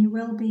upon and you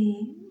will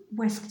be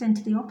whisked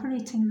into the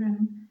operating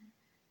room.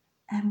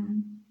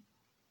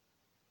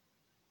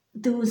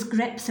 Those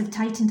grips have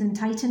tightened and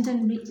tightened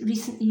in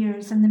recent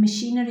years, and the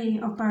machinery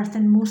of birth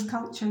in most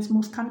cultures,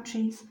 most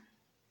countries,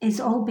 is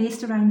all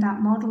based around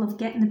that model of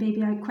getting the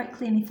baby out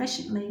quickly and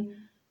efficiently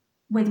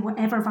with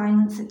whatever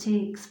violence it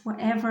takes,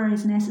 whatever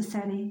is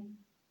necessary.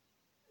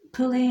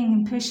 Pulling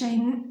and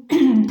pushing,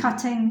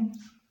 cutting,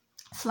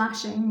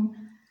 slashing,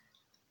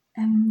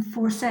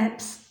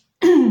 forceps,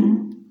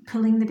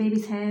 pulling the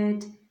baby's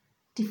head,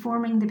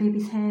 deforming the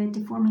baby's head,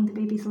 deforming the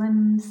baby's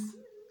limbs.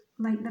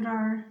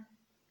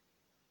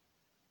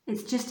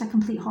 It's just a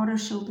complete horror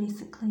show,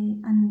 basically.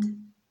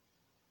 And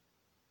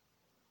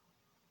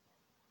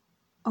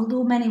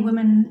although many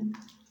women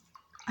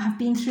have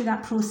been through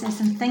that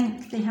process and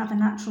think they have a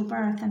natural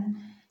birth and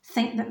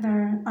think that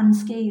they're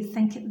unscathed,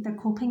 think that they're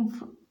coping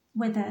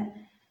with it,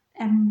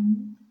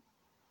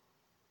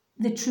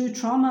 the true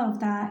trauma of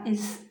that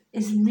is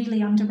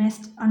really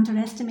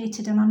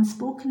underestimated and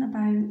unspoken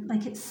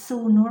about. It's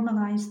so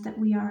normalised that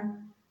we are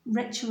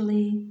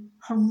ritually,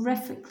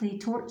 horrifically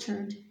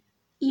tortured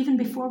even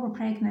before we're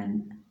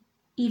pregnant,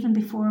 even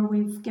before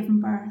we've given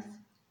birth.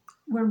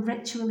 we're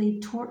ritually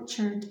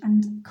tortured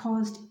and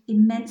caused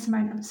immense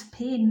amounts of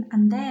pain.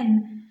 And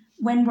then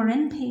when we're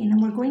in pain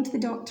and we're going to the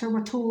doctor,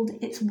 we're told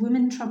it's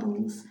women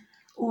troubles,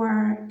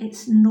 or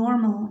it's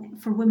normal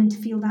for women to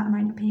feel that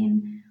amount of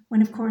pain,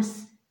 when of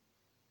course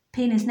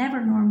pain is never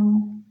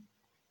normal.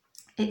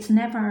 It's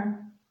never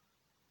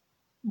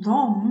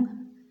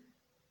wrong.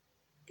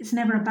 It's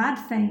never a bad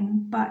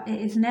thing, but it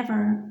is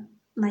never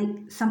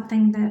like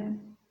something that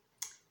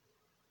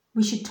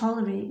we should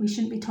tolerate. We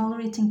shouldn't be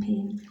tolerating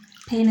pain.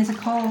 Pain is a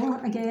call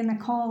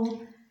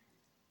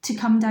to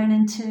come down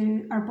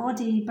into our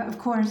body. But of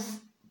course,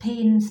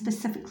 pain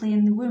specifically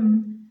in the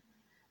womb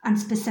and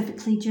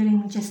specifically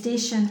during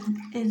gestation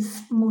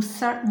is most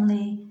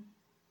certainly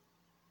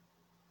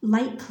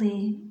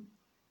likely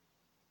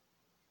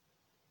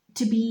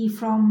to be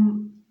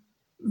from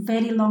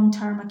very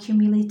long-term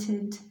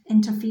accumulated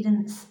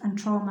interference and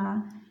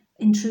trauma,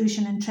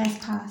 intrusion and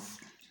trespass.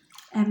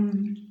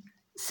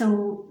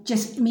 So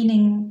just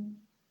meaning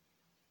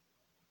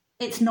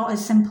it's not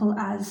as simple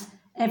as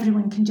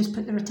everyone can just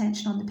put their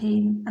attention on the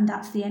pain and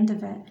that's the end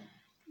of it.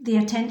 The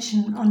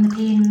attention on the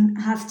pain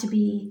has to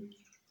be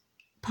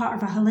part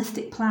of a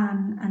holistic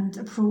plan and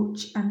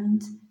approach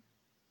and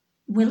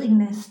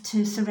willingness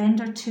to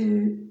surrender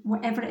to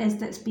whatever it is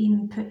that's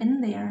been put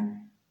in there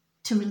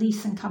to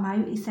release and come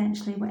out,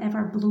 essentially,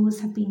 whatever blows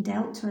have been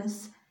dealt to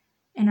us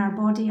in our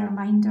body, our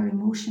mind, our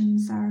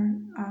emotions, our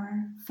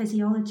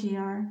physiology,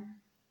 our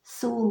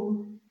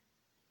soul,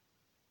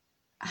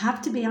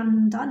 have to be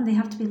undone. They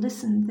have to be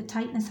loosened. The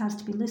tightness has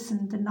to be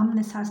loosened. The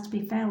numbness has to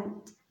be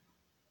felt.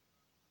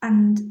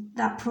 And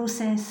that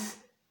process,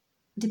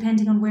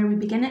 depending on where we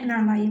begin it in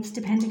our lives,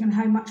 depending on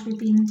how much we've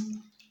been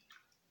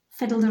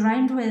fiddled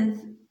around with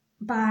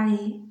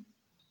by,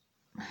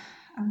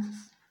 I'm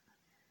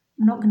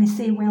not going to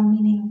say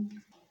well-meaning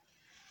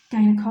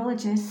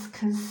gynecologists,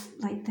 because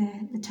like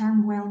the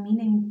term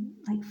well-meaning,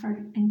 like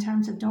for in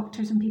terms of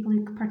doctors and people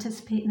who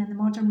participate in the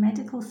modern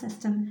medical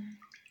system,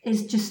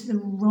 is just the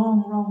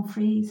wrong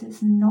phrase.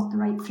 It's not the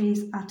right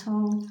phrase at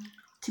all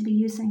to be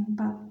using.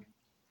 But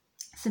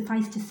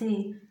suffice to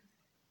say,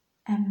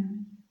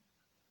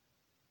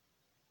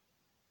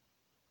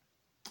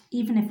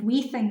 even if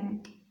we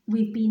think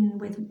we've been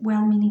with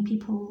well-meaning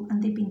people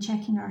and they've been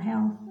checking our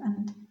health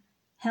and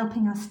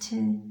helping us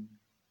to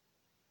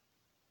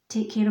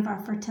take care of our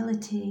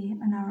fertility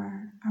and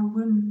our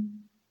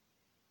womb,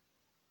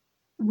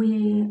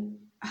 we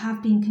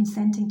have been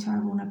consenting to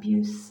our own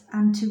abuse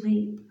and to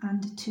rape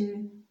and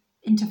to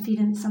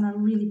interference on a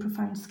really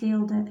profound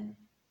scale, that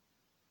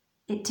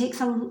it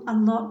takes a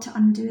lot to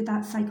undo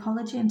that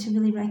psychology and to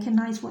really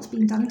recognise what's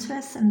been done to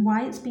us and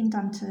why it's been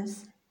done to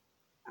us,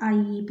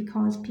 i.e.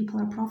 because people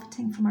are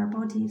profiting from our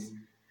bodies,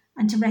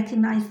 and to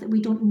recognise that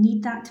we don't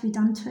need that to be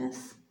done to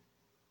us,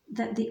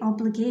 that the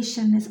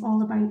obligation is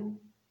all about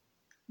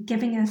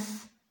giving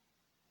us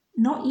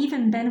not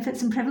even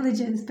benefits and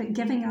privileges, but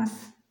giving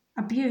us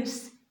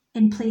abuse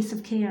in place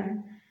of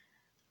care,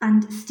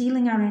 and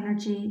stealing our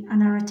energy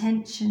and our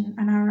attention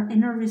and our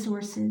inner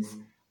resources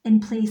in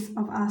place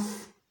of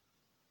us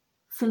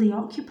fully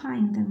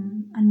occupying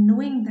them and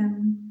knowing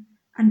them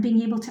and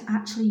being able to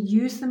actually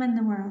use them in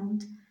the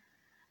world.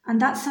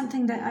 And that's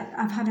something that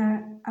I've had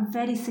a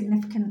very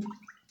significant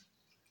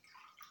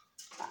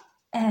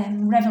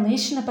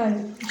revelation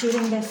about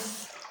during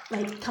this,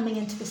 like coming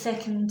into the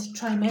second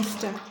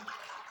trimester.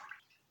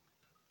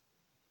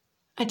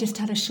 I just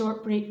had a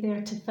short break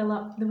there to fill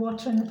up the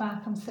water in the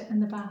bath. I'm sitting in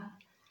the bath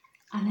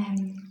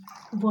and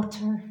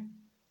water.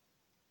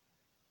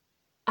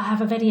 I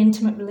have a very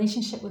intimate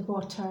relationship with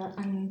water,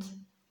 and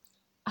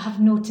I have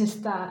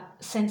noticed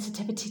that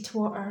sensitivity to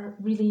water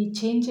really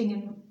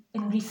changing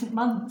in recent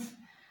months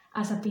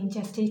as I've been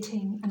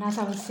gestating. And as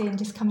I was saying,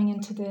 just coming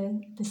into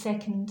the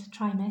second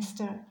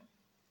trimester,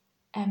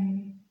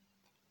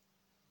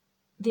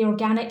 the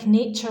organic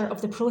nature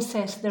of the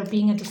process, there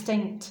being a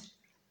distinct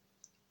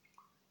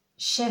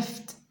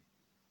shift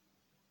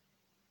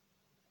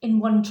in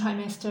one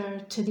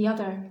trimester to the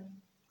other,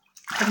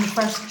 from the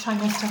first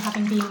trimester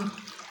having been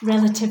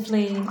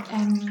relatively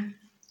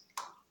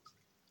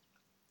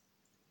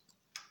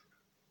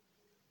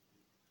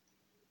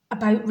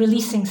about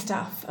releasing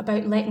stuff,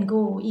 about letting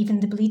go, even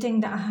the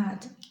bleeding that I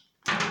had,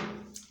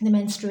 the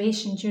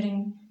menstruation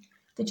during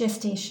the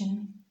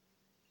gestation,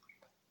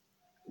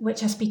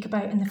 which I speak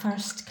about in the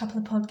first couple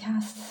of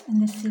podcasts in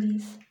this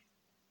series.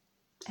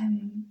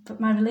 But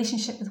my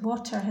relationship with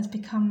water has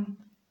become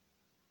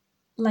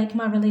like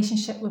my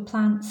relationship with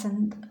plants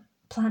in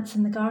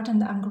the garden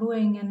that I'm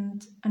growing,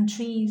 and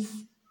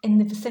trees in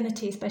the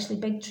vicinity, especially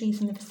big trees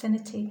in the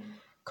vicinity,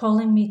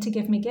 calling me to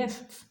give me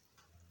gifts.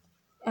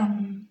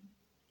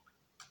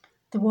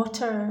 The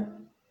water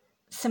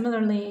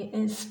similarly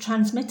is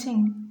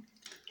transmitting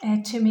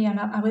to me, and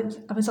I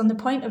was on the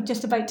point of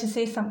just about to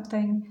say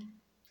something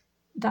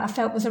that I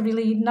felt was a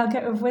really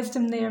nugget of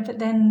wisdom there, but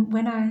then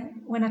when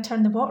I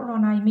turned the water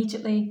on, I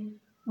immediately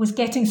was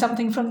getting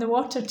something from the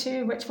water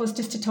too, which was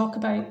just to talk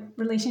about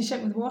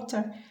relationship with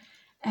water,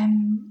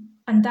 and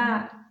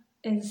that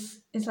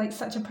is like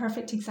such a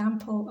perfect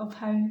example of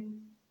how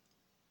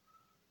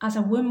as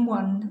a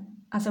WombOne,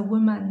 as a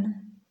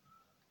woman,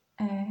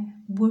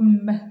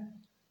 womb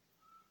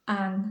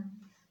and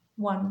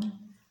one.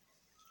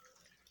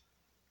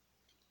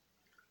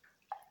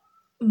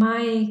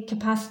 My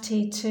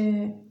capacity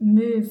to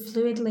move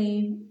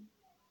fluidly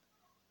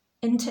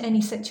into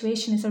any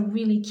situation is a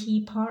really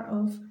key part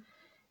of,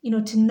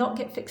 to not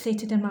get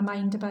fixated in my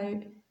mind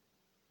about ...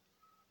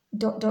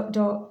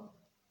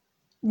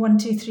 1,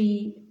 2,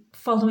 3,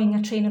 following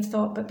a train of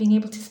thought, but being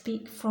able to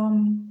speak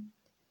from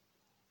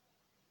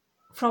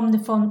the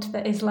font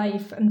that is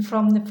life and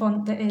from the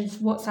font that is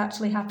what's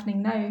actually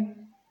happening now.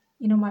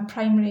 My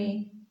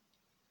primary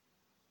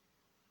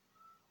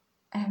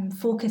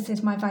focus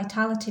is my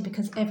vitality,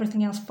 because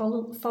everything else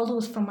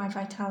follows from my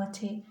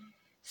vitality.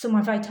 So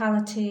my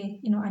vitality,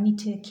 I need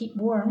to keep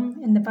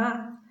warm in the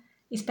bath,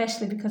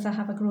 especially because I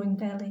have a growing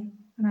belly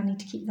and I need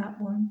to keep that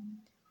warm.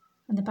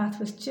 And the bath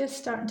was just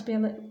starting to be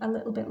a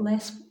little bit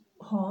less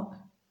hot.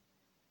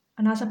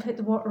 And as I put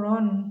the water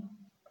on,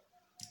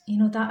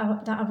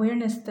 that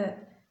awareness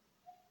that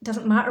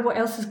doesn't matter what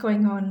else is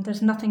going on,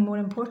 there's nothing more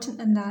important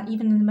than that,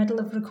 even in the middle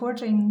of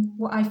recording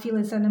what I feel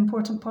is an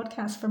important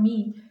podcast for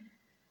me,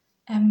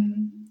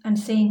 and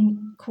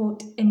saying,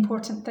 quote,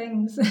 important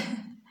things.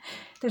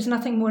 There's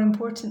nothing more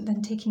important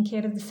than taking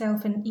care of the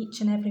self in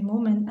each and every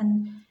moment.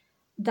 And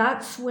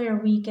that's where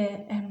we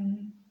get,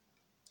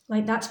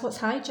 that's what's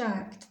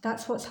hijacked.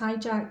 That's what's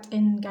hijacked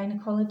in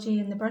gynecology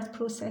and the birth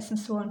process and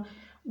so on,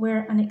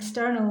 where an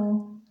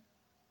external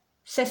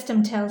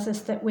system tells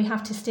us that we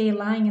have to stay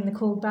lying in the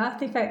cold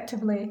bath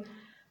effectively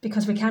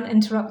because we can't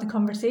interrupt the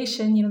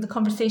conversation. The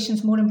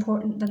conversation's more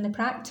important than the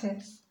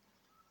practice.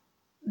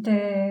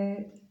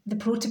 The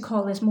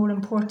protocol is more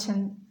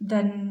important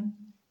than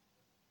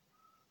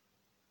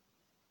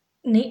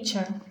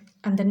nature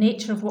and the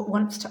nature of what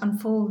wants to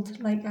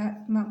unfold.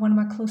 One of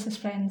my closest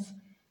friends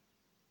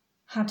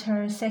had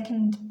her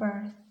second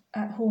birth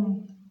at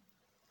home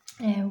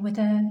with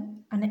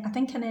I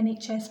think an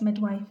NHS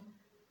midwife,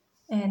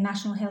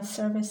 National Health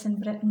Service in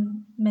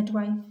Britain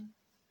midwife,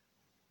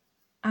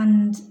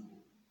 and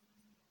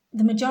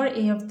the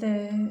majority of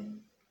the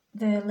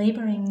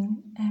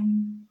labouring,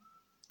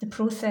 the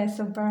process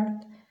of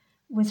birth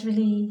was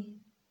really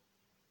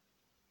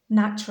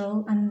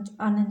natural and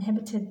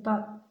uninhibited,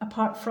 but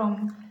apart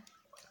from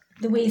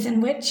the ways in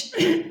which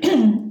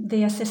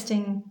the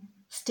assisting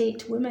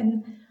state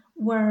women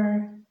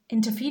were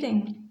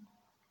interfering,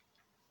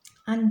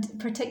 and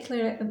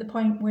particularly at the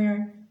point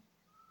where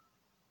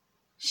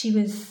she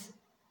was,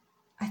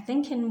 I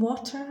think, in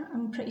water.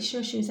 I'm pretty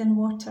sure she was in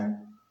water,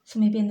 so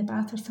maybe in the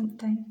bath or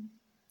something,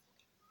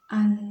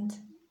 and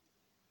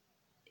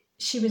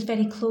she was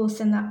very close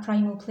in that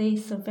primal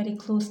place, so very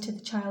close to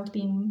the child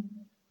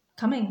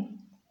coming,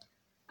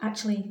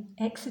 actually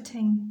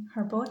exiting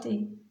her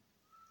body.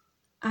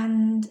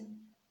 And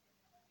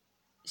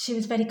she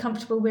was very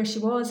comfortable where she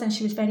was, and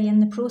she was very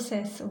in the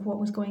process of what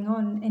was going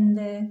on, in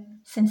the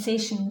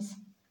sensations,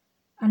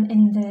 and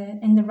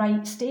in the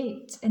right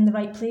state, in the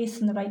right place,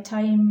 in the right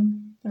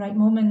time, the right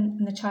moment,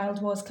 and the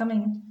child was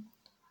coming.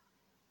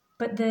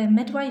 But the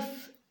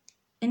midwife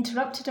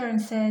interrupted her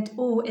and said,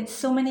 "Oh, it's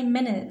so many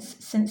minutes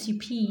since you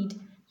peed,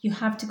 you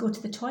have to go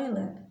to the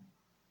toilet."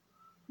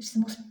 Which is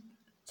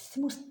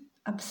the most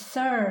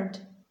absurd,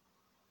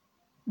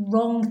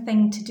 wrong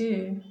thing to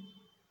do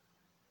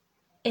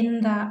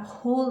in that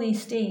holy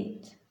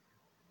state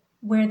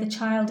where the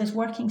child is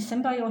working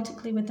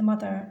symbiotically with the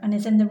mother and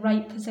is in the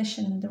right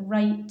position, the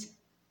right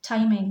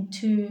timing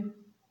to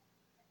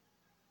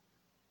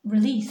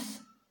release.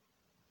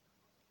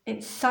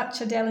 It's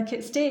such a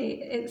delicate state.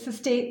 It's a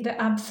state that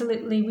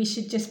absolutely we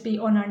should just be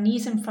on our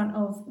knees in front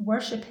of,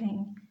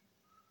 worshipping.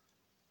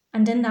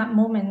 And in that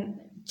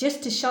moment,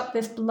 just to shut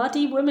this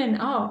bloody woman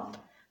up,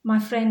 my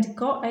friend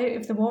got out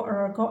of the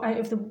water, or got out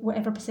of the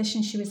whatever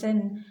position she was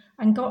in,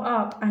 and got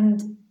up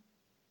and,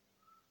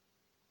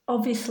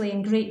 obviously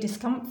in great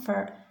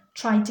discomfort,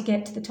 tried to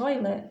get to the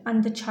toilet,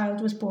 and the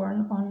child was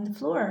born on the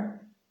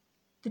floor.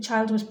 The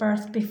child was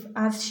birthed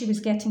as she was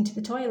getting to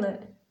the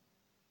toilet.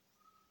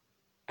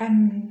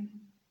 And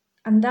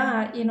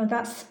that,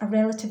 that's a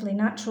relatively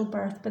natural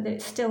birth, but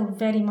it's still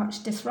very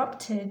much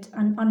disrupted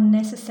and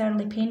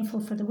unnecessarily painful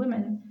for the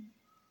woman.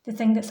 The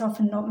thing that's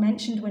often not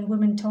mentioned when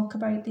women talk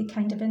about the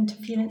kind of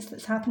interference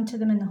that's happened to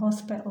them in the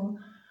hospital,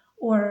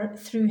 or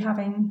through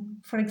having,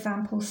 for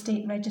example,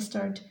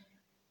 state-registered,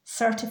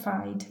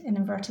 certified, in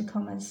inverted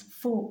commas,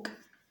 folk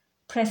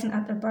present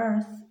at their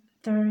birth,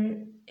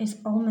 there is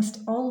almost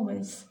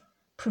always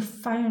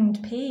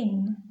profound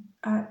pain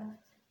at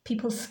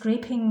people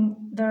scraping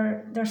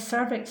their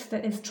cervix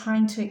that is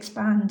trying to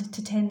expand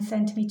to 10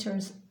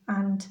 centimetres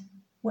and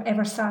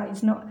whatever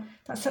size.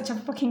 That's such a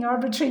fucking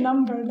arbitrary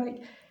number.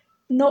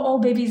 Not all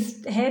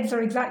babies' heads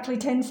are exactly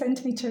 10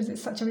 centimetres.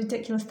 It's such a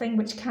ridiculous thing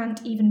which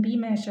can't even be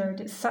measured.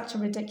 It's such a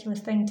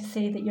ridiculous thing to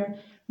say that you're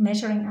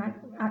measuring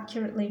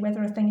accurately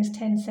whether a thing is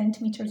 10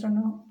 centimetres or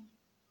not.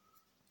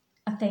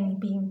 A thing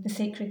being the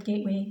sacred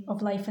gateway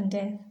of life and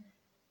death,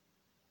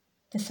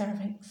 the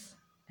cervix.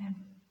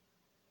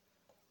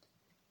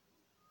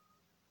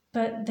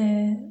 But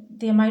the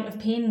the amount of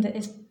pain that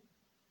is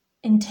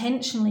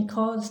intentionally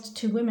caused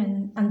to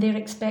women, and they're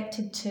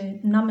expected to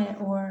numb it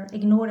or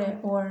ignore it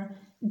or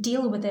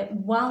deal with it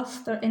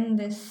whilst they're in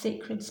this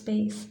sacred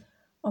space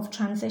of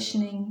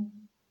transitioning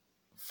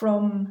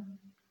from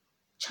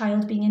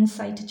child being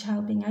inside to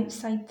child being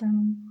outside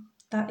them.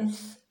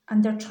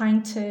 And they're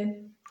trying to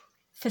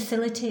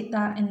facilitate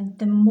that in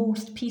the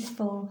most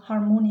peaceful,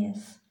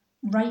 harmonious,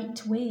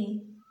 right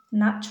way,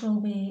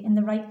 natural way, in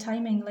the right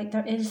timing. Like,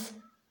 there is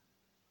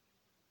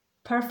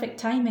perfect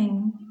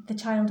timing. The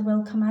child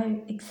will come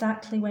out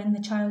exactly when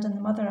the child and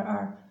the mother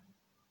are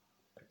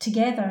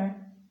together,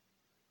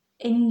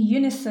 in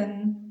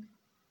unison,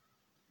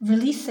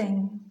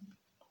 releasing.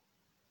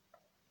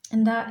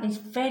 And that is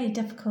very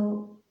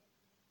difficult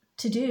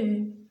to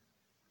do.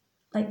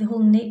 Like, the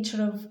whole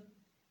nature of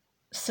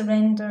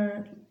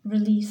surrender,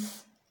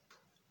 release,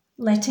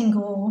 letting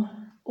go,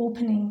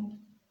 opening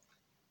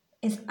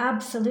is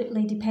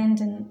absolutely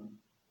dependent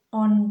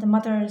on the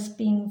mother's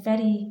being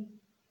very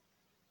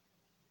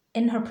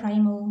in her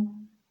primal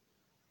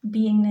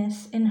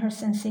beingness, in her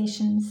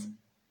sensations,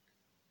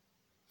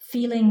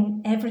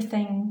 feeling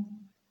everything,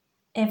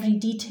 every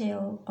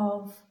detail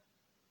of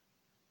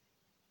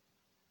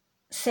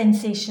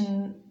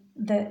sensation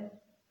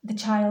that the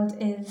child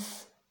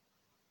is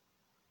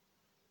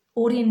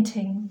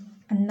orienting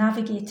and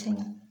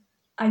navigating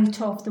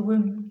out of the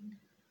womb.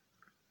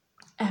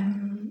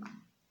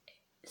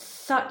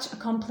 Such a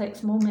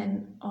complex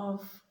moment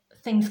of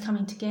things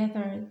coming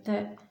together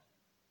that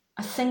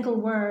a single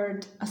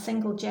word, a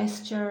single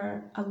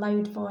gesture, a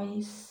loud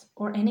voice,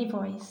 or any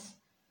voice,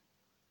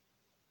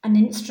 an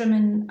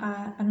instrument,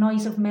 a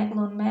noise of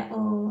metal on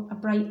metal, a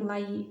bright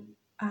light,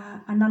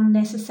 an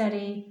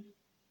unnecessary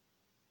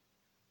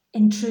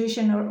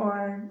intrusion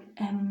or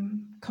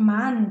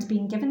command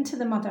being given to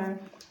the mother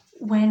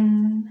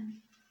when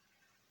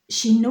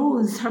she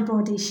knows her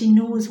body, she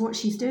knows what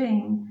she's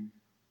doing,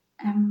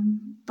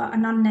 but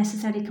an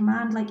unnecessary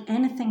command, like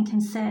anything,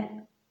 can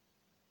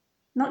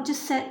not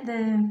just set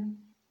the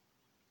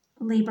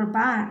labour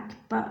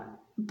back,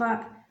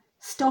 but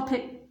stop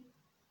it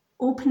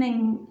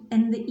opening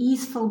in the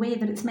easeful way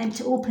that it's meant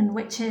to open,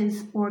 which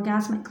is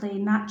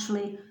orgasmically,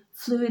 naturally,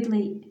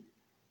 fluidly,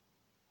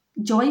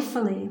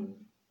 joyfully.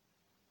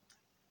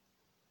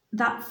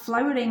 That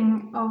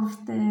flowering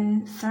of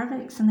the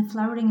cervix and the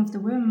flowering of the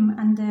womb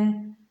and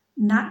the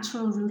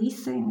natural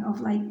releasing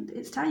of, like,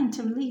 it's time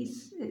to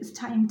release, it's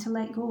time to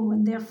let go,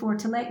 and therefore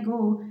to let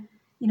go,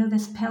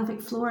 this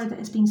pelvic floor that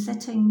has been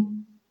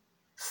sitting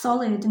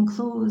solid and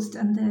closed,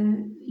 and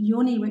the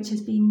yoni which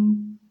has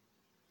been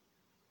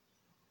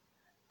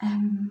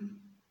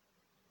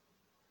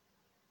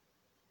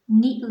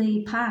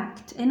neatly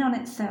packed in on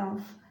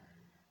itself,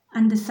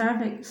 and the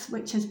cervix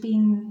which has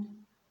been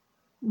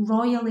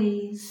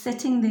royally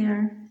sitting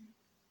there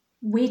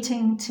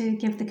waiting to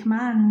give the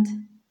command,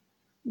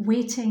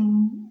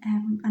 waiting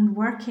and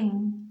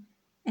working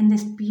in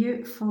this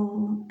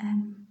beautiful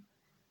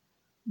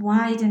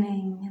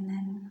widening and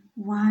then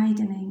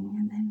widening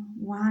and then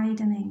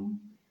widening,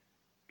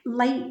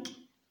 like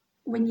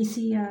when you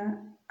see a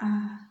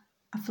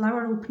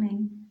flower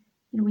opening,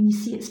 when you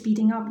see it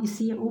speeding up, you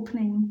see it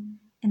opening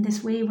in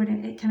this way where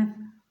it kind of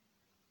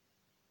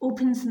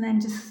opens and then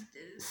just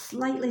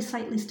slightly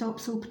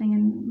stops opening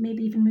and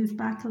maybe even moves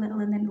back a little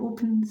and then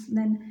opens, and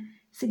then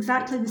it's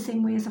exactly the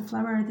same way as a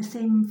flower, the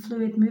same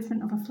fluid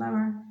movement of a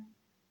flower.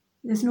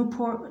 There's no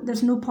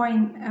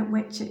point at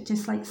which it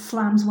just like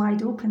slams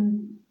wide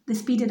open. The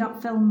speeded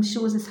up film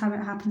shows us how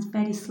it happens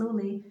very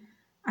slowly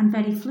and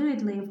very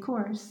fluidly, of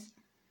course.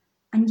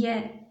 And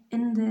yet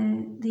in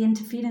the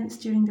interference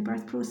during the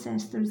birth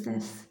process, there's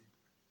this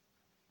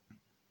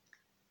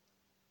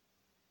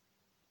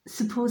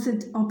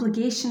supposed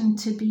obligation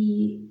to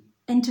be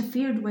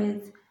interfered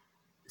with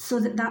so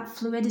that that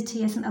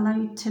fluidity isn't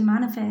allowed to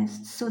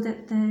manifest, so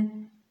that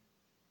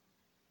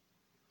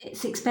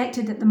it's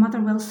expected that the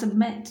mother will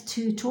submit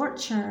to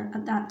torture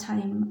at that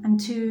time and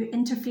to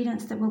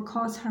interference that will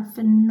cause her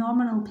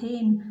phenomenal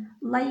pain,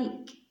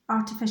 like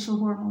artificial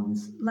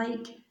hormones,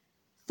 like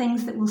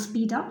things that will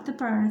speed up the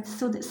birth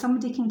so that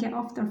somebody can get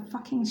off their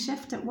fucking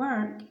shift at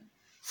work.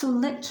 So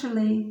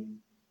literally,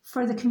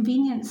 for the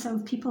convenience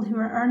of people who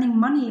are earning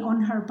money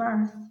on her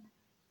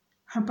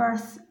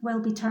birth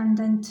will be turned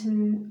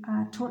into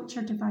a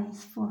torture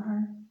device for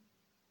her.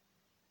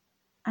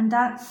 And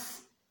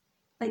that's,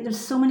 like, there's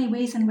so many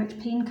ways in which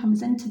pain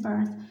comes into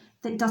birth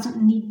that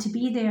doesn't need to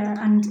be there,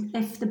 and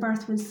if the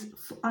birth was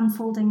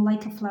unfolding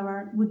like a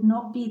flower, would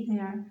not be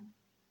there.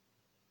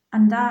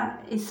 And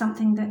that is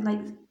something that,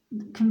 like,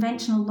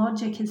 conventional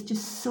logic is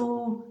just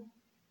so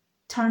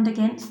turned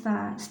against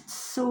that,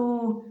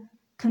 so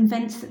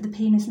convinced that the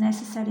pain is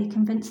necessary,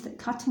 convinced that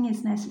cutting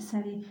is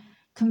necessary,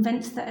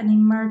 convinced that an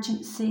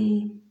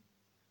emergency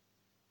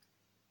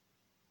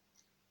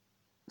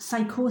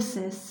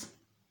psychosis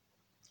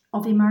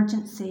of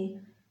emergency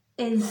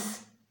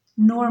is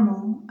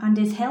normal and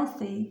is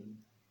healthy.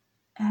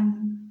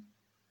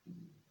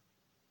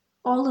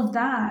 All of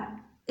that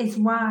is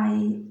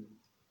why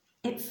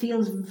it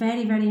feels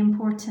very, very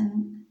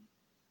important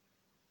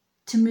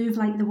to move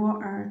like the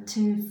water,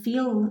 to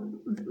feel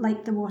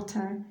like the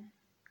water,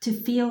 to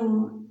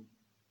feel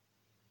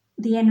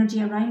the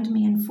energy around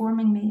me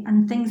informing me,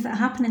 and things that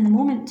happen in the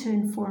moment to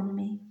inform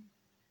me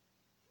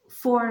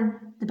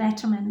for the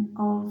betterment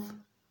of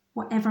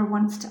whatever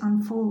wants to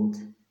unfold.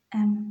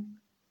 And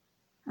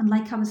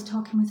like I was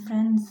talking with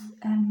friends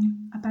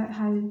about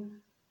how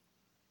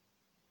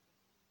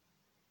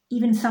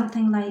even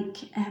something like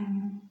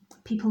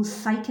people's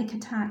psychic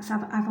attacks,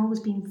 I've always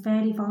been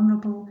very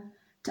vulnerable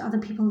to other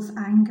people's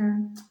anger,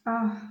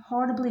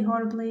 horribly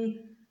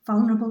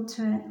vulnerable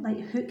to it, like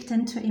hooked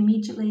into it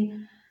immediately,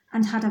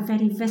 and had a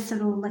very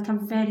visceral, like a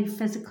very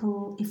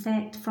physical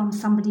effect from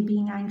somebody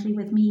being angry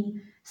with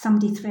me,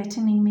 somebody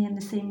threatening me in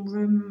the same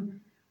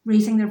room,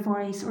 raising their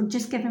voice, or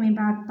just giving me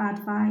bad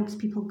vibes,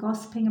 people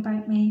gossiping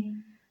about me.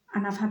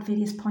 And I've had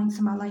various points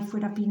in my life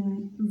where I've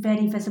been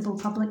very visible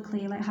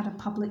publicly, like had a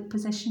public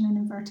position in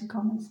inverted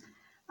commas,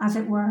 as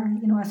it were,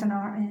 you know, as an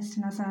artist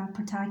and as a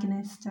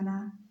protagonist and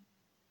a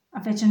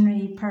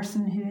visionary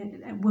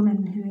person, a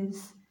woman who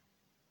is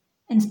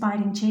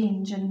inspiring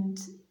change and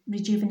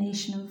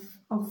rejuvenation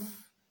of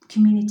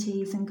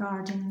communities and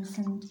gardens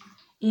and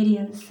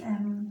areas,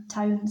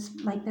 towns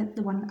like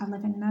the one I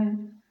live in now.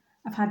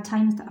 I've had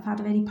times that I've had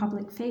a very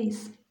public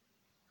face,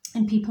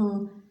 and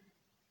people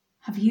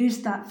have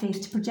used that face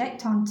to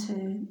project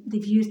onto.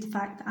 They've used the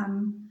fact that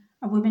I'm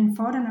a woman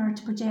foreigner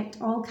to project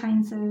all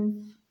kinds of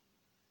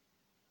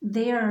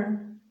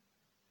their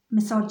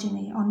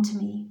misogyny onto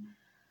me.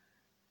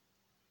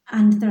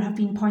 And there have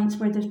been points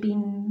where there's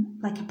been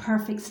like a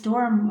perfect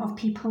storm of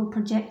people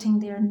projecting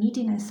their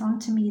neediness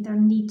onto me, their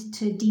need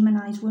to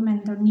demonize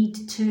women, their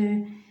need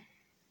to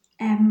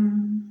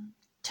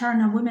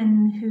turn a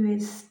woman who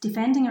is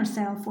defending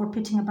herself or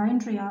putting a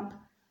boundary up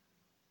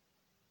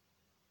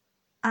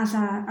as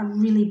a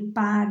really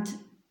badly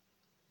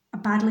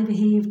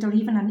behaved or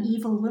even an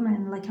evil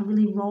woman, like a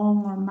really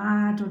wrong or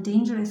mad or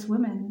dangerous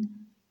woman,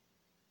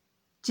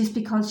 just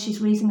because she's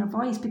raising her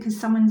voice, because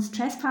someone's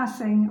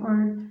trespassing,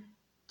 or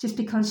just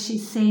because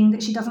she's saying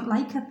that she doesn't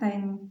like a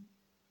thing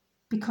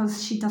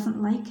because she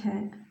doesn't like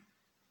it.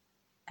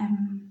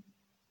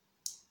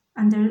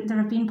 And there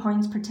have been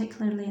points,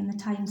 particularly in the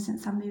time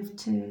since I moved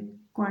to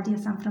Guardia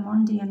San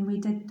Framondi, and we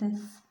did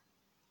this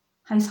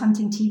house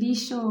hunting TV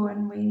show,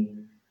 and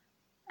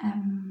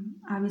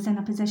I was in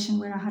a position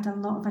where I had a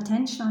lot of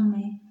attention on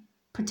me.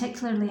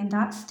 Particularly in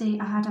that state,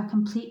 I had a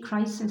complete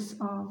crisis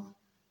of,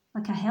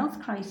 like a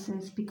health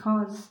crisis,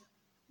 because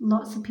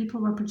lots of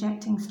people were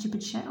projecting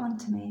stupid shit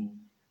onto me.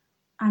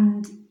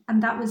 And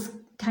that was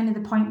kind of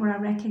the point where I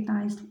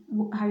recognised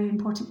how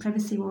important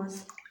privacy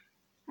was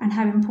and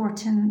how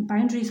important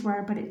boundaries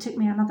were. But it took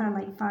me another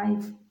like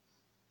 5-10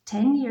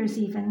 years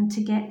even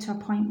to get to a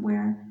point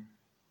where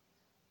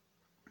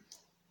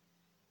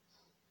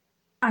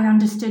I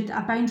understood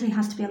that a boundary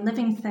has to be a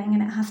living thing,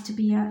 and it has to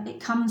be it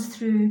comes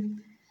through,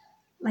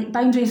 like,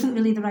 boundary isn't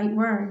really the right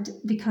word,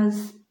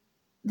 because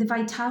the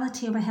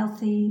vitality of a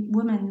healthy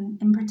woman,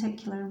 in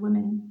particular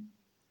women,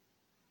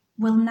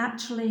 will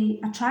naturally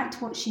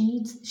attract what she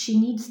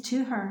needs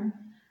to her,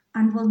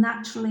 and will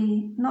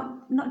naturally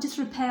not just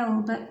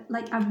repel, but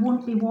like I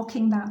won't be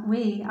walking that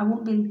way. I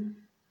won't be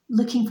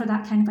looking for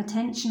that kind of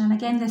attention. And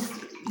again, this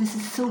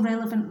is so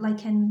relevant,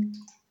 like in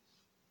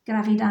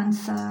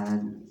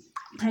gravidanza,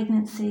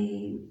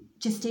 pregnancy,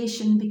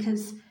 gestation,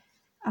 because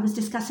I was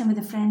discussing with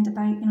a friend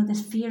about, you know,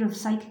 this fear of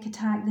psychic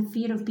attack, the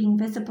fear of being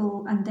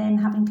visible, and then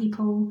having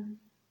people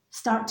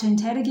start to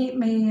interrogate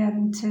me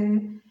and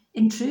to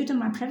intrude on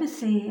my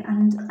privacy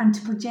and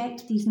to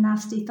project these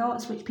nasty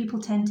thoughts, which people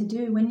tend to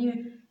do. When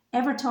you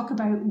ever talk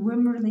about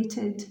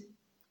womb-related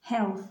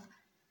health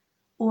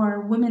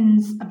or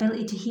women's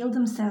ability to heal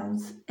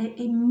themselves, it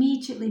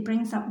immediately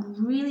brings up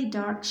really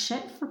dark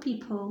shit for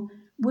people,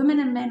 women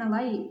and men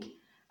alike,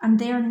 and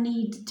their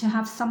need to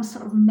have some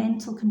sort of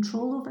mental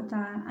control over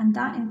that. And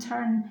that in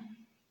turn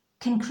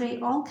can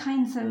create all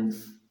kinds of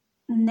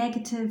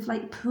negative,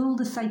 like pull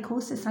the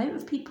psychosis out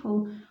of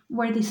people,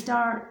 where they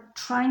start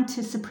trying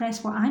to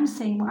suppress what I'm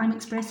saying, what I'm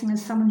expressing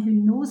as someone who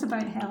knows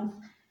about health,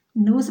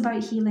 knows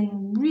about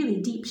healing, really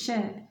deep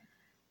shit,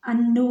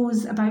 and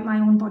knows about my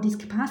own body's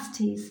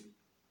capacities.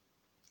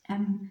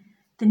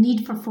 The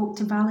need for folk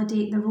to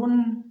validate their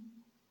own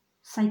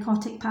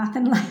psychotic path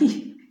in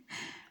life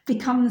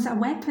becomes a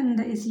weapon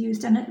that is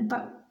used.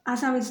 But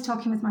as I was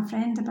talking with my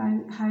friend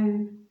about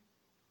how,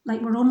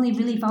 like, we're only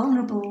really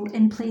vulnerable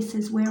in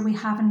places where we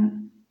have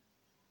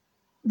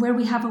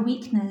a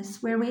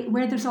weakness,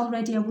 where there's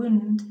already a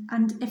wound.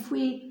 And if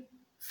we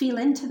feel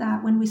into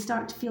that, when we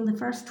start to feel the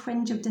first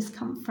twinge of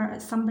discomfort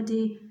at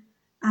somebody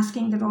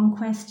asking the wrong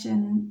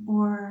question,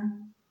 or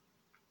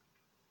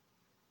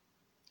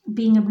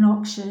being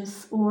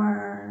obnoxious,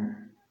 or,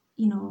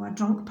 you know, a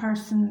drunk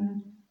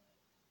person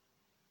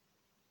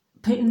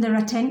putting their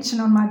attention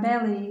on my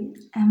belly,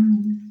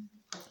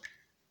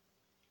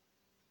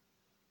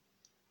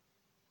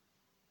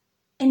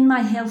 in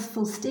my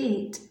healthful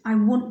state, I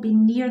won't be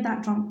near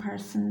that drunk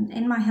person.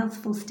 In my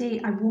healthful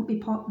state, I won't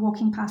be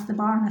walking past the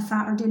bar on a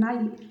Saturday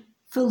night,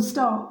 full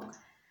stop.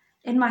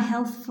 in my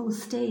healthful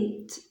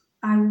state,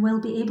 I will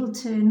be able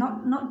to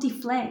not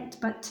deflect,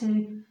 but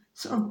to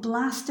sort of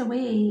blast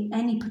away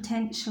any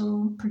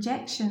potential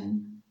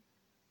projection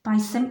by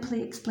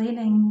simply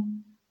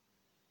explaining,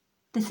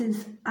 this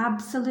is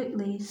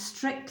absolutely,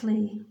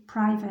 strictly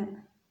private.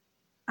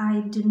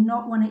 I do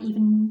not want to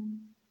even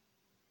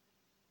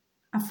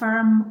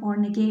affirm or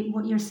negate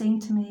what you're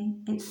saying to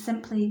me. It's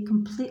simply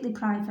completely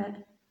private.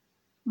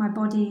 My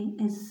body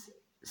is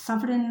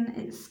sovereign.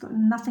 It's got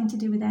nothing to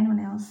do with anyone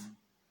else.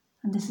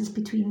 And this is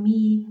between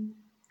me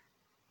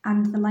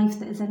and the life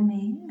that is in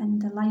me.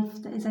 And the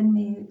life that is in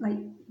me, like,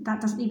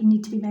 that doesn't even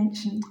need to be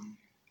mentioned.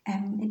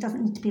 It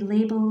doesn't need to be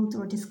labelled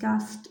or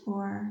discussed,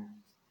 or,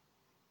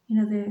 you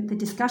know, the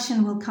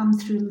discussion will come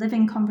through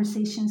living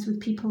conversations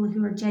with people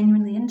who are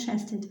genuinely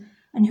interested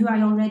and who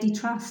I already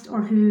trust,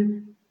 or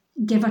who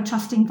give a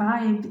trusting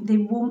vibe. They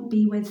won't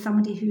be with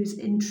somebody who's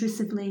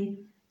intrusively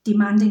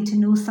demanding to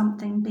know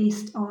something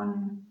based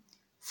on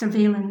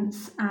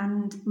surveillance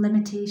and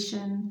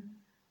limitation,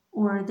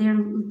 or their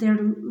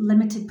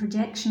limited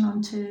projection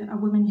onto a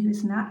woman who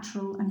is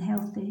natural and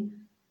healthy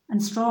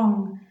and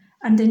strong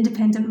and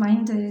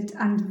independent-minded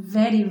and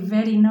very,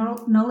 very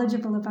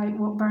knowledgeable about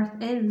what birth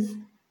is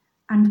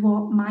and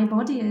what my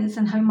body is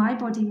and how my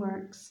body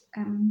works.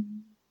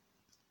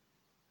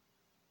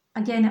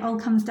 Again, it all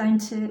comes down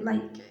to,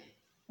 like,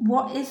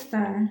 what is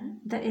there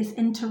that is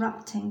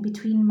interrupting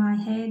between my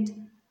head,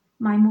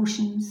 my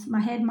emotions, my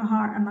head, my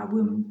heart, and my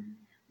womb,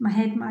 my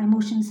head, my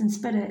emotions, and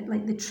spirit,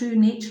 like the true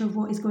nature of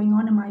what is going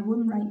on in my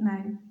womb right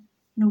now. You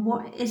know,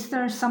 what is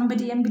there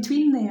somebody in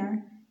between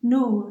there?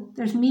 No,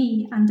 there's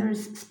me and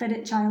there's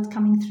spirit child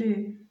coming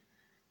through.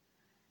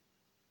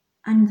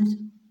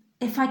 And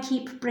if I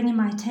keep bringing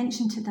my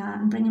attention to that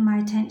and bringing my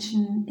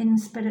attention in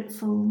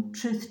spiritful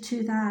truth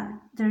to that,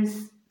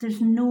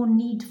 there's no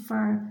need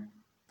for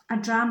a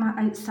drama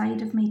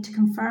outside of me to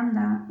confirm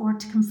that, or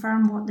to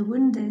confirm what the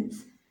wound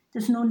is.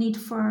 There's no need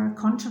for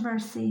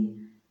controversy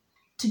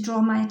to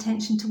draw my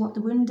attention to what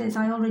the wound is.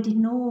 I already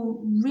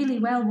know really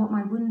well what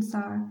my wounds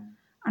are,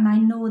 and I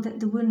know that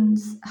the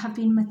wounds have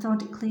been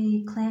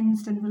methodically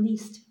cleansed and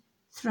released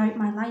throughout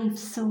my life.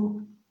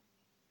 So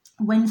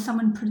when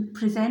someone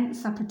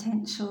presents a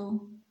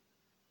potential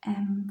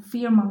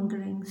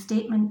fear-mongering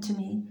statement to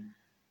me,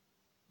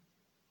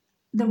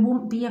 there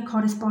won't be a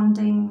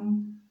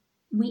corresponding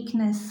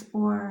weakness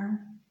or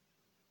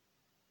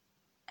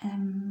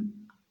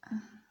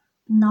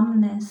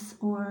numbness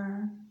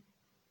or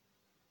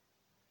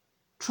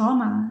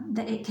trauma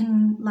that it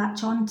can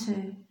latch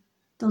onto.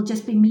 There'll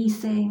just be me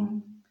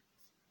saying,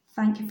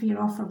 thank you for your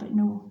offer, but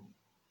no.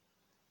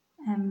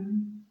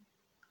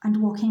 And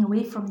walking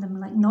away from them,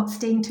 like not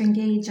staying to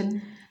engage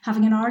and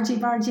having an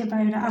argy-bargy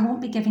about it. I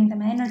won't be giving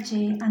them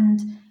energy. And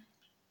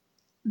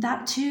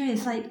that too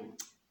is like,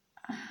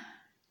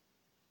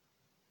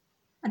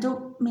 I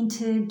don't mean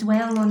to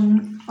dwell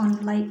on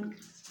like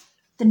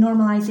the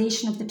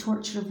normalization of the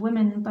torture of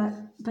women, but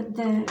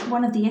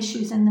one of the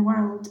issues in the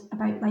world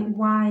about like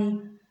why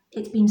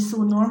it's been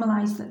so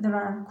normalized that there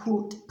are,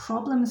 quote,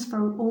 problems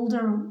for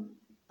older,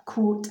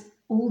 quote,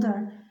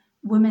 older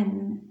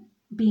women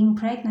being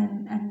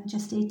pregnant and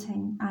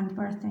gestating and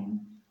birthing.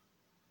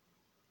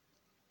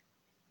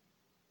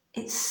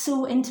 It's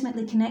so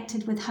intimately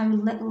connected with how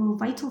little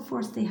vital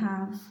force they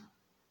have,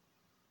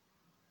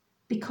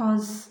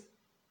 because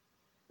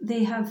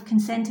they have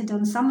consented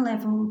on some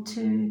level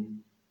to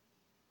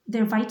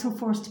their vital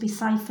force to be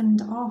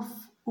siphoned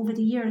off over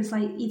the years,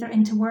 like either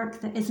into work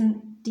that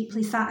isn't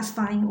deeply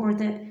satisfying or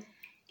that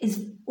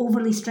is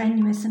overly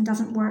strenuous and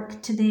doesn't work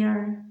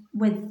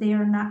with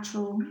their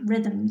natural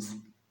rhythms.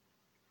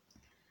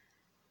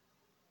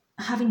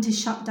 Having to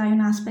shut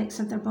down aspects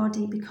of their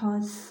body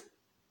because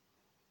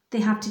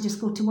they have to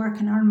just go to work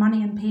and earn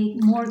money and pay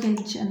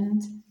mortgage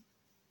and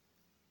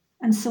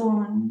so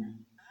on.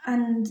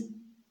 And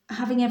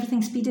having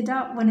everything speeded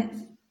up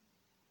when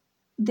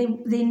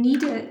they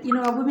need it. You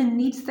know, a woman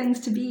needs things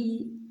to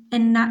be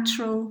in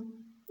natural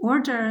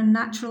order and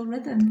natural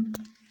rhythm.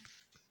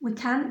 We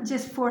can't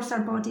just force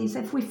our bodies.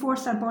 If we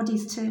force our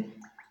bodies to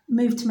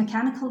move to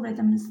mechanical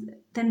rhythms,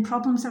 then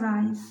problems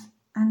arise.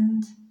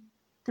 And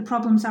the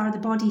problems are the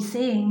body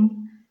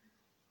saying,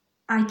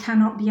 I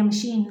cannot be a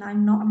machine,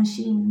 I'm not a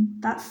machine.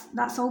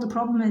 That's all the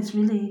problem is,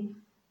 really.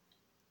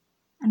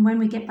 And when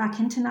we get back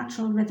into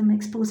natural rhythm,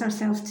 expose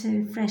ourselves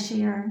to fresh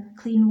air,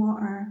 clean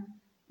water,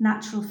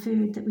 natural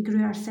food that we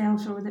grew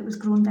ourselves or that was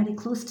grown very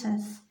close to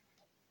us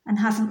and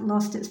hasn't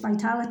lost its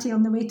vitality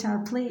on the way to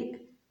our plate.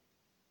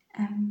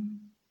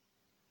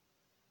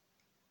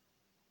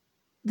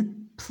 The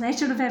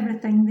pleasure of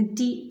everything, the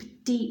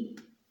deep,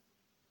 deep,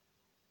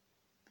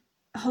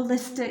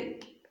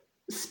 holistic,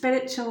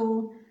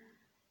 spiritual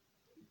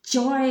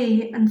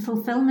joy and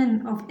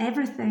fulfillment of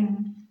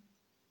everything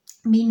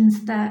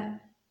means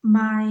that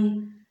my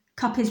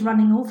cup is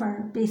running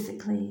over,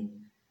 basically.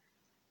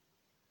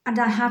 And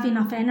I have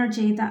enough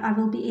energy that I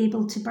will be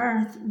able to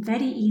birth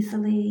very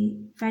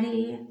easily,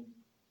 very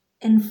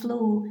in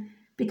flow,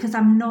 because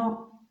I'm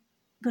not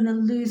going to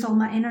lose all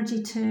my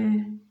energy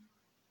to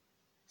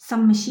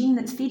some machine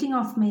that's feeding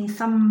off me,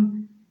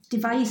 some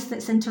device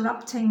that's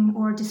interrupting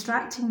or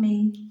distracting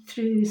me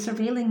through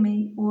surveilling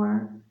me,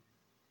 or,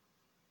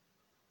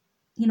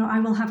 I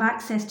will have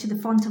access to the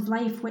font of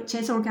life, which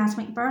is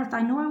orgasmic birth.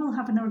 I know I will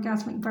have an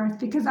orgasmic birth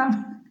because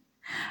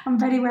I'm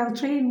very well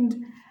trained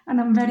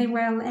and I'm very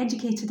well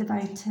educated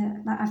about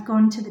it, that I've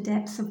gone to the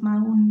depths of my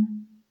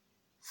own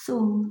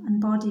soul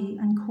and body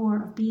and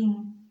core of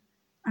being,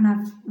 and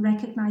I've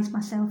recognized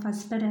myself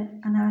as spirit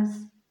and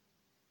as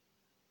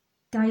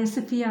Gaia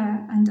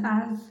Sophia and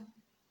as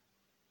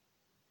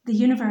the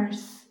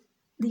universe,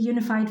 the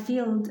unified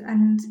field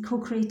and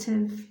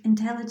co-creative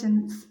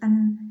intelligence.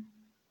 And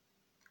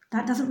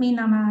that doesn't mean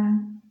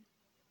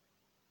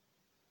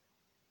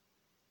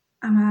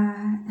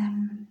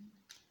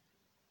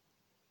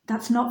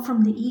that's not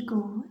from the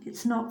ego.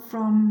 It's not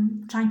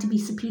from trying to be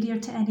superior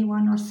to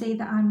anyone or say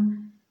that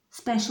I'm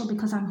special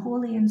because I'm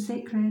holy and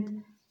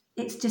sacred.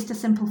 It's just a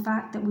simple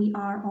fact that we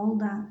are all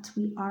that.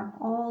 We are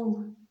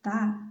all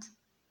that.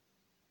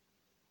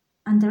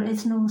 And there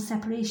is no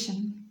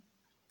separation.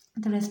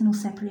 There is no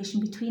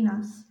separation between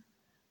us.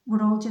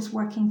 We're all just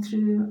working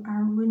through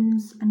our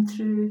wounds and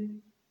through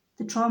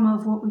the trauma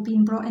of what we've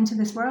been brought into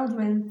this world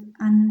with.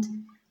 And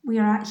we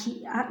are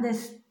at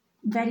this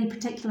very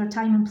particular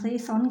time and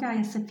place on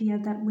Gaia Sophia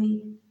that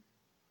we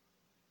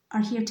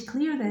are here to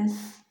clear this.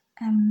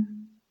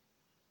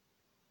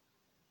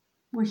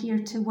 We're here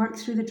to work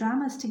through the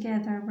dramas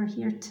together. We're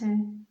here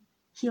to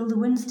heal the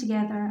wounds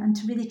together and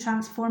to really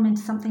transform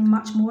into something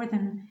much more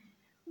than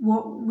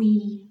what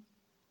we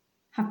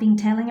have been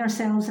telling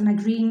ourselves and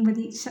agreeing with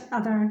each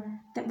other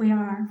that we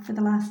are for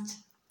the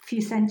last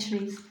few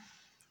centuries,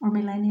 or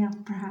millennia,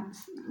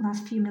 perhaps,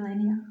 last few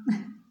millennia.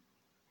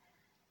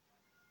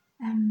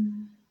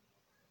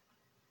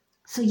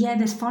 So yeah,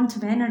 this font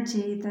of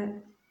energy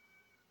that,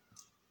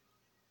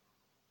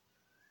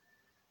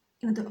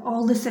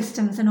 all the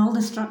systems and all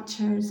the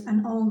structures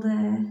and all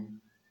the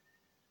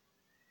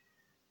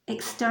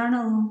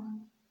external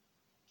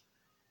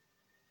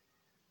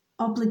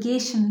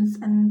obligations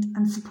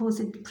and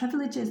supposed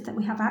privileges that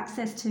we have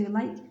access to,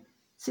 like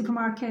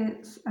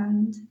supermarkets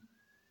and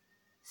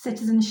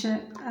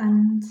citizenship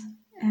and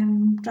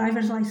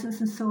driver's license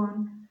and so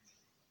on,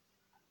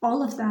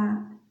 all of that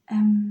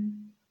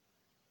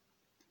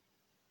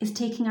is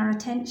taking our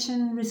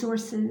attention,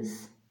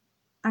 resources,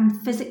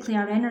 and physically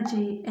our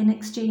energy in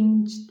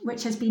exchange,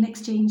 which has been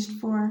exchanged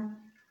for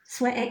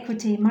sweat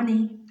equity,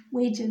 money,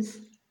 wages.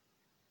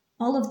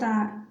 All of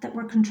that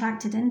we're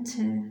contracted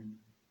into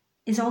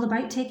is all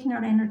about taking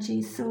our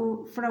energy.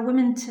 So for a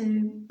woman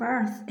to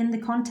birth in the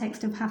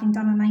context of having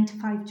done a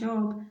 9-to-5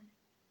 job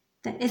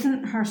that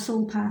isn't her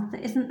soul path,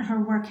 that isn't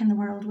her work in the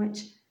world,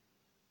 which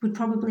would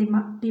probably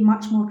be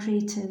much more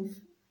creative,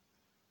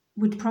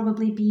 would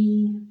probably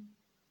be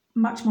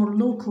much more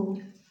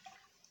local,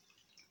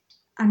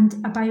 and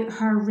about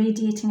her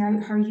radiating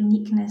out her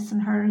uniqueness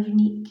and her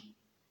unique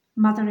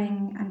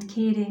mothering and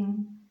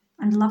caring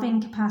and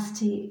loving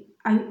capacity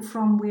out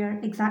from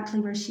exactly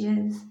where she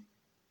is,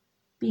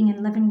 being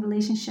in living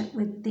relationship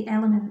with the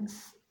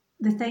elements,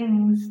 the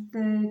things,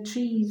 the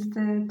trees,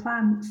 the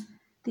plants,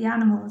 the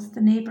animals,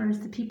 the neighbours,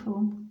 the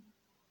people.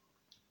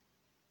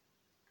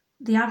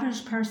 The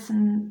average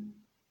person,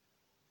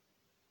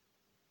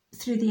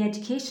 through the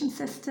education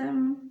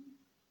system,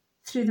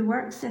 through the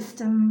work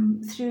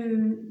system,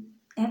 through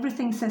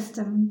everything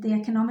system, the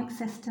economic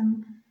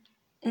system,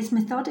 is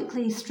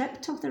methodically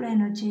stripped of their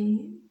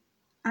energy.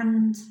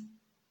 And,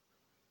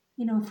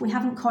 if we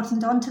haven't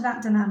cottoned onto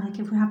that dynamic,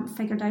 if we haven't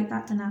figured out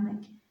that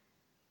dynamic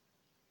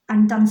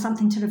and done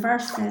something to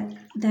reverse it,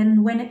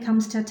 then when it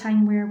comes to a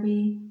time where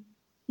we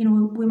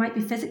might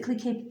be physically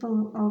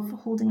capable of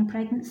holding a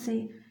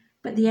pregnancy,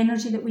 but the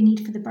energy that we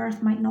need for the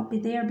birth might not be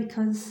there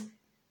because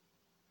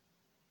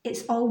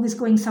it's always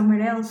going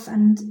somewhere else,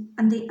 and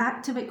the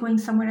act of it going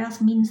somewhere else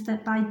means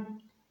that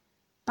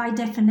by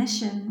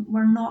definition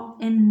we're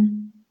not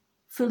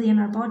fully in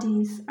our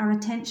bodies. Our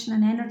attention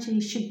and energy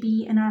should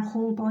be in our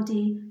whole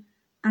body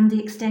and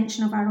the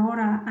extension of our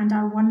aura and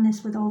our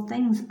oneness with all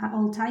things at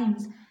all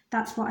times.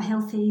 That's what a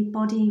healthy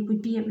body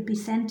would be. It would be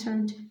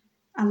centered,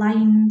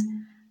 aligned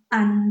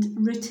and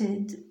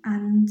rooted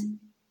and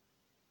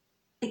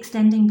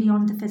extending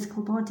beyond the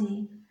physical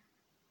body.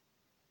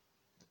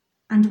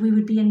 And we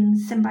would be in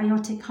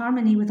symbiotic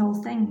harmony with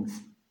all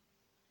things.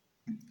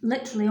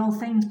 Literally all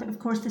things, but of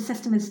course the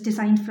system is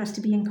designed for us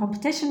to be in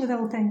competition with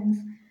all things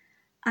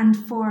and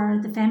for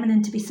the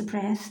feminine to be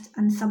suppressed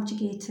and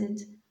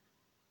subjugated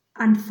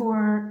and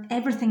for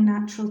everything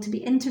natural to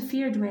be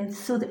interfered with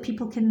so that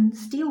people can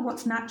steal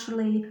what's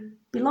naturally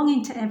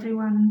belonging to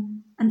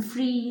everyone and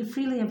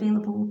freely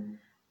available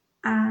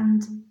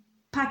and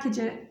package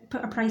it,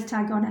 put a price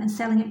tag on it and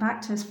selling it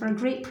back to us for a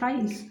great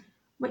price,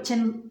 which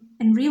in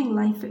real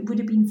life it would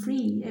have been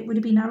free. It would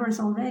have been ours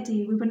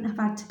already. We wouldn't have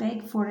had to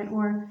beg for it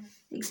or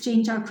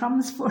exchange our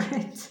crumbs for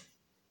it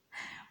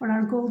or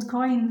our gold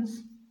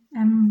coins.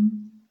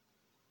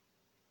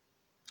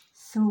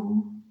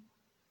 So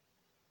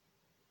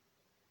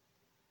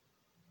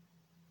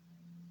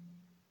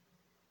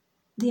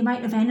the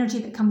amount of energy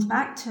that comes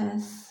back to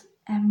us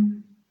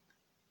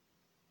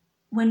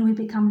when we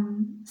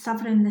become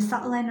sovereign, the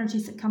subtle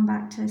energies that come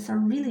back to us are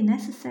really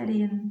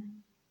necessary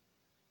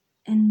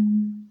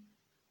in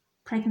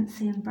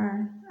pregnancy and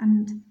birth.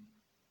 And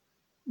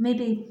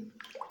maybe,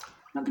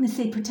 I'm not going to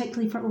say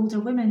particularly for older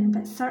women,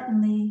 but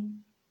certainly,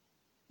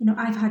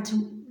 I've had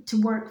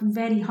to work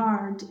very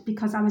hard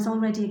because I was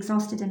already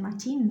exhausted in my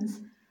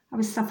teens. I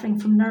was suffering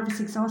from nervous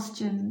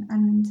exhaustion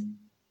and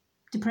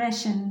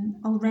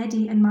depression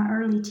already in my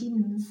early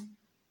teens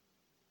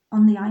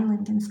on the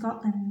island in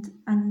Scotland.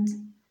 And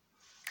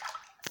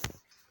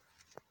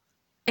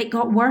it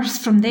got worse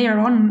from there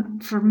on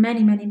for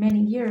many, many,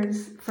 many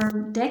years.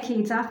 For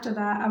decades after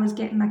that, I was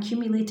getting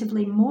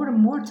accumulatively more and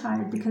more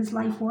tired because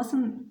life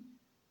wasn't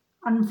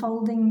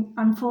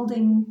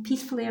unfolding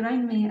peacefully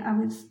around me. I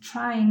was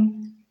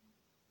trying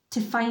to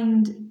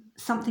find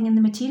something in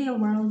the material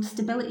world,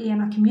 stability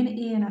in a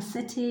community, in a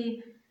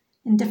city,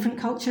 in different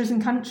cultures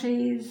and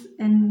countries,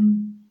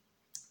 in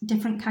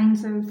different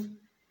kinds of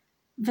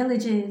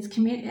villages,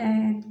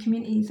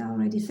 communities, I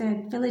already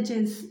said,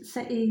 villages,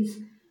 cities,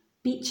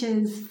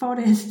 beaches,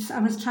 forests. I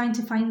was trying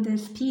to find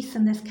this peace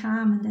and this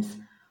calm and this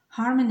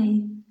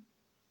harmony.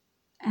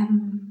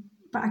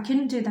 But I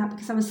couldn't do that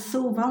because I was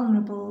so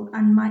vulnerable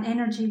and my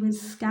energy was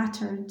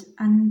scattered.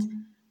 And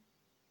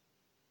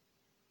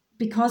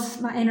because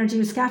my energy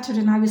was scattered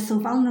and I was so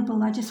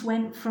vulnerable, I just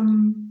went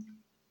from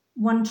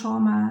one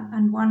trauma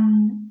and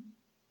one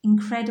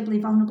incredibly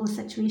vulnerable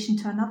situation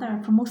to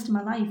another for most of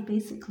my life,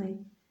 basically.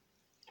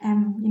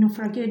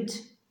 For a good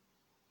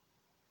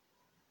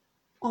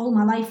all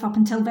my life up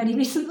until very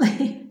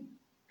recently,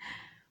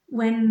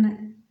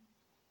 when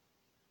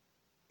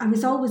I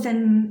was always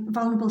in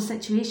vulnerable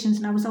situations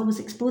and I was always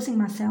exposing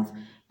myself,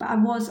 but I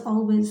was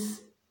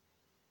always,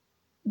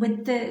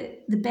 with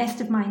the best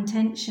of my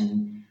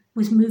intention,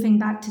 was moving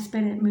back to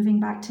spirit,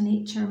 moving back to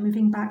nature,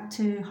 moving back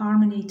to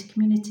harmony, to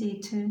community,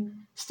 to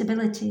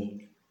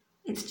stability.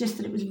 It's just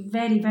that it was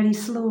very, very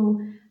slow,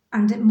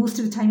 and most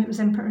of the time it was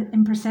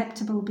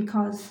imperceptible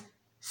because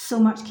so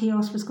much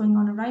chaos was going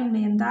on around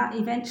me. And that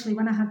eventually,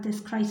 when I had this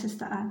crisis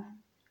that I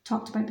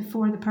talked about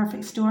before, the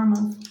perfect storm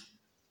of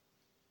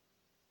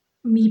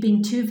me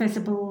being too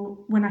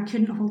visible when I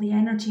couldn't hold the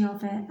energy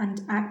of it,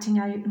 and acting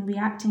out and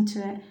reacting to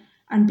it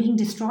and being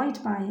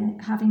destroyed by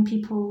it, having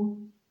people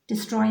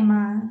destroy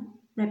my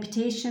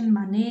reputation,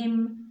 my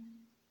name,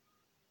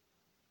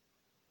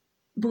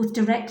 both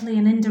directly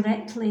and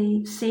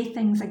indirectly say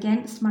things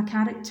against my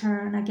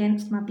character and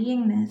against my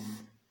beingness,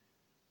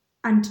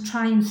 and to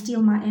try and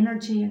steal my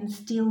energy and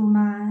steal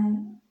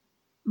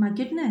my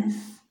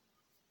goodness,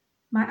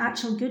 my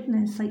actual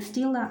goodness, like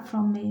steal that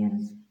from me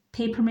and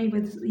paper me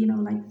with,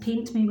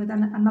 paint me with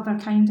another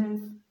kind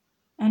of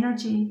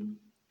energy.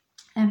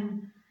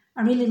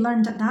 I really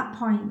learned at that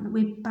point,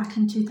 way back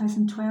in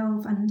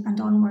 2012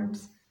 and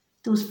onwards,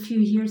 those few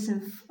years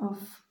of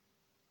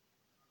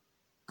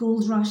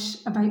gold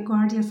rush about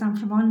Guardia San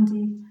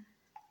Framondi,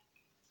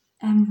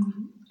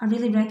 I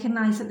really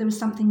recognised that there was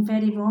something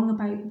very wrong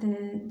about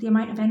the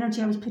amount of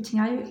energy I was putting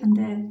out and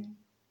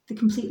the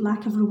complete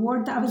lack of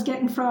reward that I was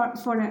getting for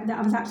it, that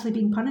I was actually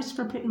being punished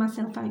for putting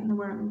myself out in the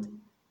world,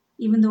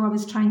 even though I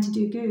was trying to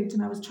do good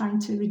and I was trying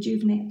to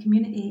rejuvenate a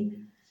community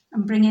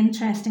and bring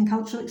interest and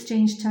cultural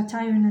exchange to a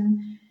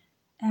town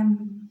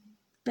and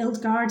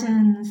build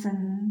gardens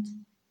and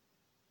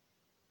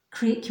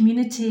create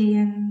community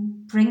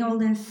and bring all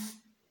this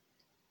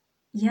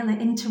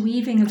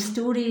interweaving of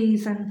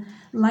stories and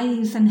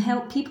lives and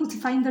help people to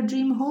find their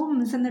dream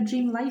homes and their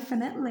dream life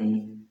in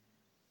Italy.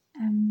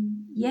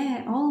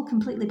 It all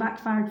completely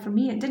backfired for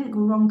me. It didn't go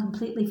wrong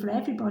completely for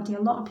everybody.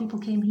 A lot of people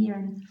came here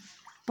and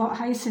bought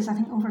houses. I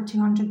think over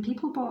 200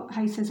 people bought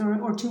houses,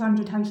 or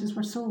 200 houses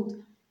were sold.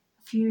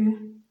 A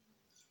few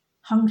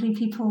hungry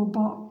people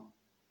bought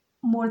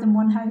more than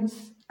one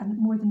house and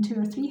more than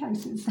 2 or 3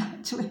 houses,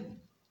 actually.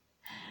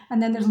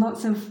 And then there's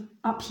lots of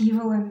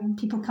upheaval and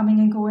people coming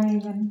and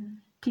going and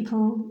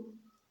people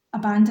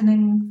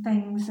abandoning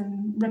things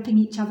and ripping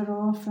each other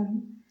off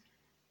and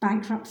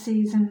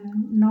bankruptcies and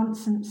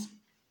nonsense,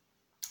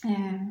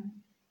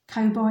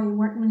 cowboy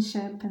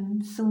workmanship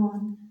and so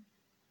on.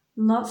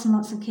 Lots and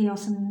lots of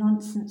chaos and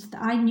nonsense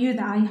that I knew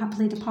that I had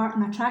played a part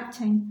in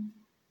attracting.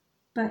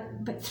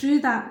 But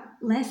through that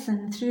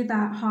lesson, through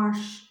that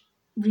harsh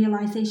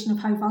realisation of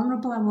how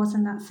vulnerable I was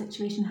in that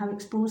situation, how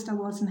exposed I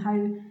was and how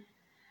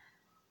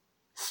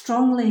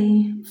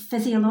strongly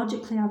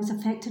physiologically I was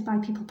affected by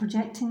people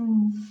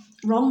projecting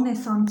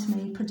wrongness onto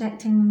me,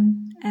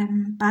 projecting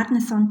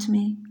badness onto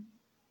me.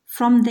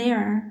 From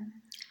there,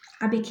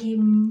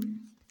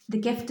 the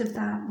gift of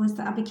that was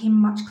that I became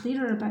much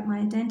clearer about my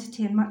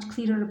identity and much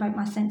clearer about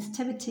my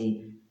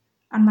sensitivity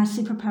and my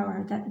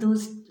superpower, that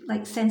those,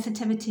 like,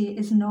 sensitivity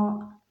is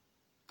not,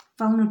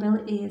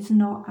 vulnerability is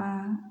not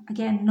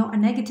not a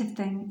negative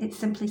thing. It's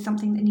simply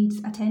something that needs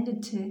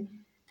attended to,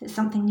 that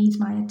something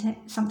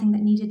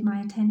that needed my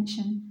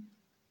attention.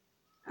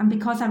 And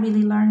because I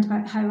really learned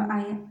about how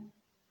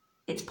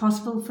it's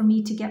possible for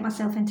me to get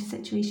myself into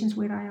situations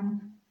where I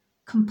am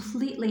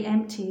completely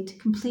emptied,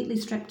 completely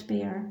stripped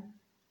bare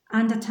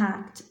and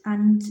attacked,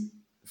 and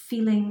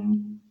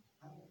feeling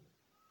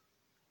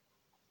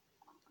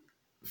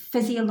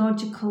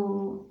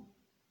physiological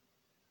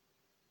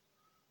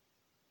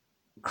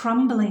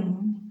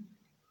crumbling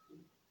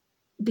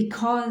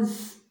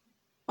because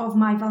of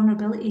my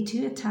vulnerability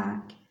to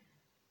attack.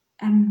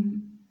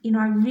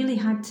 I really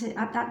had to,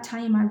 at that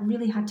time, I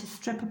really had to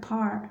strip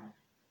apart,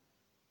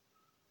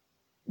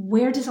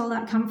 where does all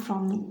that come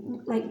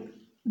from? Like,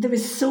 there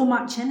was so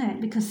much in it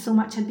because so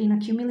much had been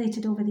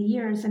accumulated over the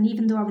years. And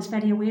even though I was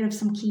very aware of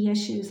some key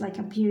issues like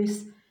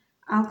abuse,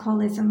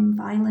 alcoholism,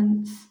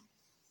 violence,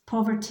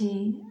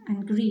 poverty,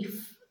 and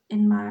grief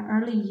in my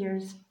early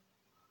years,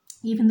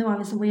 even though I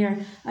was aware,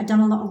 I'd done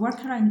a lot of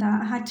work around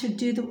that. I had to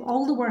do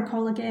all the work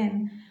all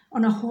again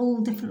on a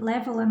whole different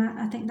level. And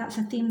I think that's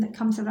a theme that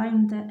comes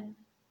around, that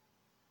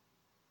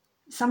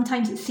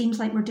sometimes it seems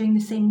like we're doing the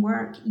same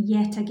work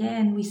yet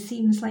again. We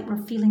seems like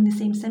we're feeling the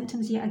same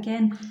symptoms yet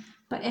again.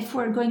 But if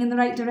we're going in the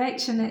right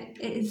direction, it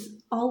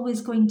is always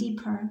going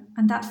deeper.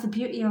 And that's the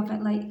beauty of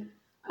it. Like,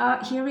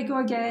 here we go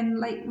again.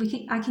 Like,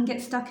 I can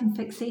get stuck and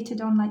fixated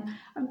on, like,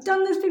 I've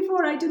done this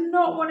before. I do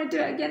not want to do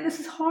it again.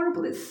 This is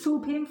horrible. It's so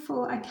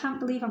painful. I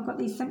can't believe I've got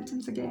these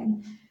symptoms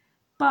again.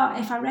 But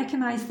if I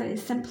recognise that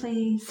it's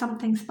simply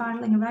something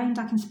spiralling around,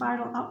 I can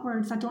spiral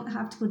upwards. I don't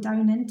have to go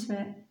down into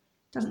it.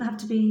 It doesn't have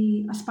to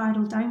be a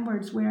spiral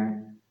downwards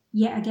where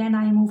yet again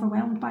I am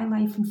overwhelmed by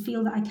life and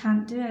feel that I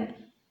can't do it.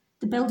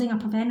 The building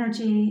up of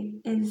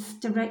energy is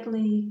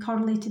directly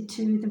correlated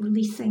to the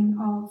releasing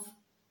of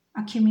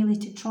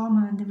accumulated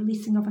trauma and the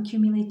releasing of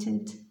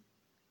accumulated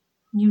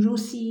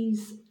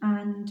neuroses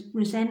and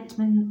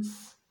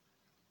resentments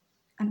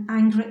and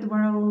anger at the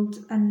world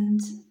and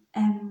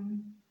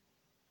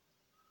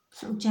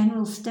sort of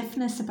general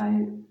stiffness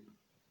about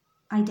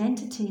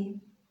identity.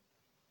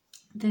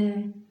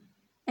 The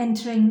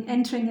entering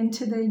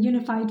into the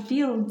unified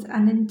field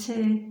and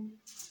into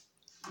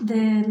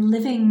the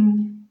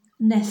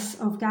livingness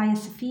of Gaia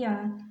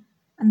Sophia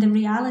and the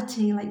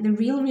reality, like the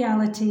real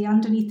reality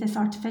underneath this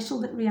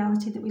artificial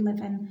reality that we live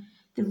in,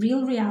 the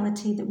real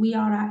reality that we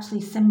are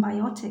actually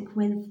symbiotic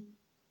with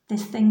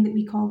this thing that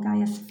we call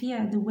Gaia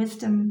Sophia, the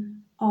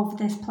wisdom of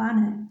this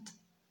planet,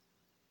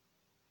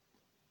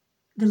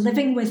 the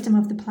living wisdom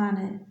of the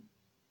planet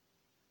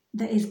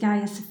that is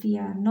Gaia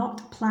Sophia,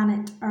 not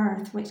planet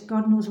Earth, which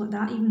God knows what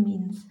that even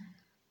means,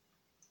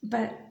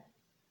 but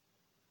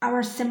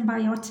our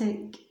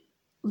symbiotic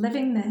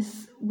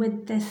livingness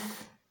with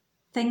this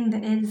thing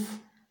that is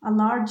a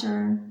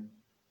larger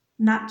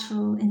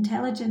natural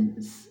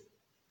intelligence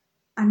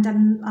and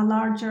a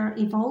larger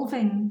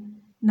evolving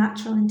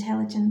natural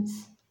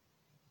intelligence.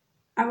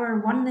 Our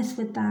oneness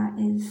with that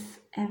is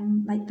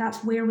like,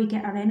 that's where we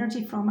get our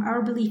energy from.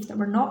 Our belief that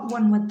we're not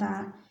one with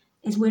that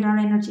is where our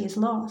energy is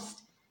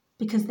lost,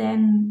 because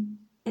then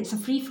it's a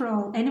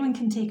free-for-all. Anyone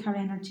can take our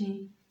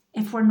energy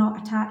if we're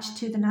not attached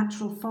to the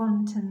natural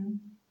font. And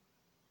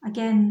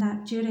again,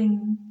 that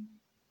during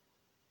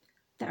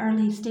the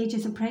early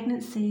stages of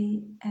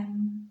pregnancy,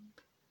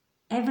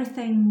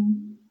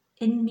 everything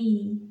in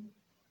me,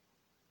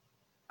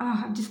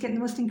 I'm just getting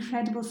the most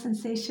incredible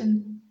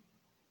sensation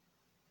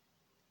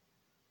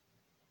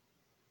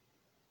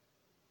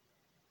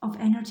of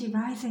energy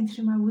rising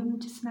through my womb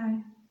just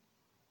now.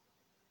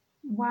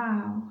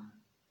 Wow.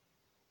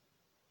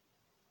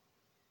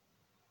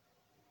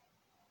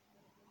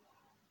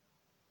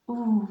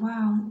 Oh,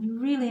 wow.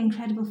 Really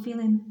incredible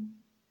feeling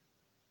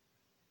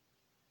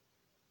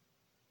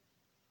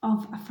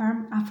of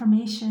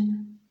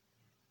affirmation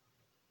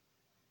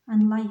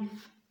and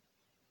life.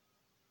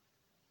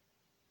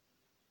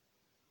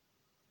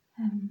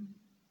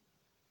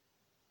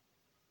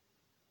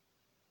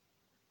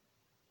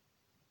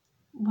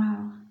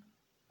 Wow.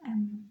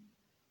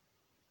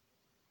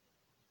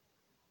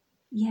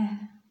 Yeah.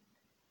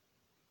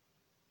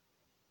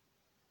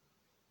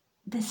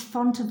 This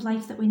font of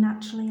life that we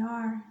naturally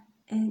are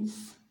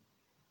is,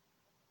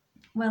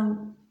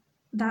 well,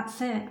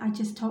 that's it. I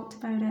just talked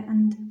about it,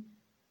 and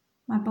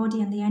my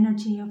body and the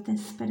energy of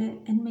this spirit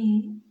in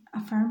me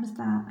affirms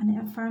that, and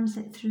it affirms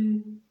it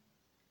through,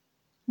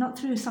 not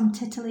through some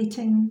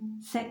titillating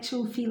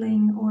sexual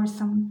feeling or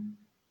some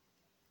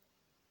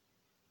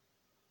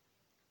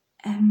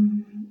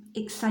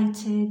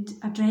excited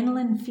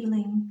adrenaline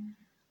feeling,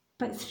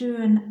 but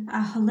through a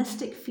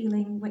holistic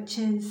feeling, which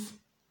is,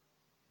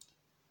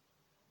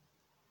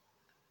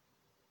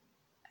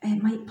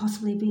 it might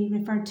possibly be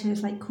referred to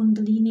as like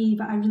Kundalini,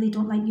 but I really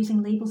don't like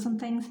using labels on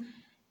things.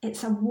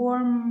 It's a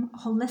warm,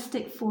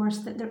 holistic force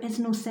that there is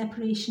no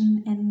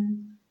separation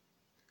in.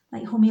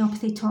 Like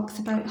homeopathy talks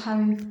about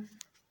how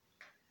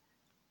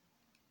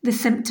the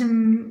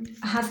symptom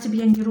has to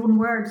be in your own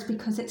words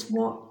because it's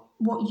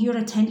what your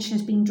attention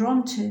is being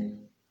drawn to.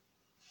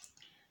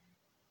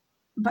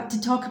 But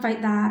to talk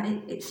about that,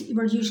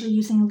 we're usually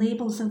using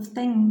labels of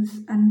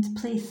things and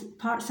place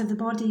parts of the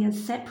body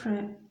as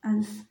separate,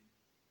 as,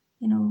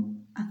 you know,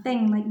 a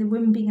thing, like the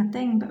womb being a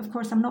thing. But of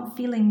course, I'm not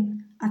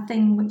feeling a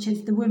thing, which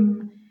is the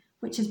womb,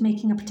 which is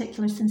making a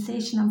particular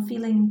sensation. I'm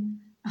feeling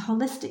a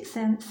holistic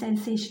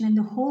sensation in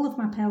the whole of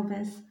my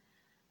pelvis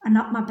and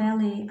up my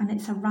belly, and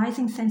it's a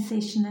rising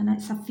sensation, and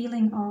it's a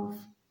feeling of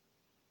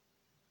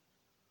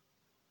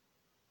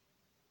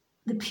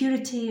the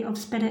purity of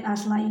spirit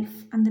as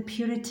life and the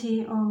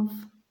purity of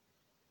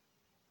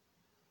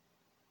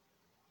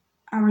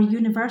our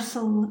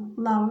universal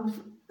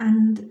love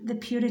and the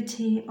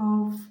purity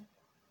of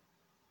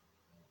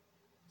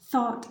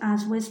thought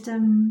as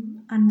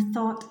wisdom and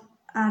thought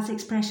as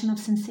expression of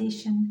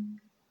sensation.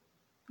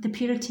 The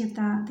purity of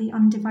that, the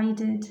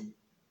undivided,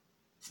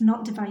 it's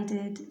not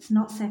divided, it's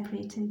not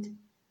separated.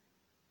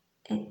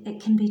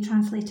 It can be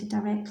translated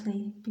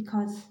directly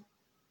because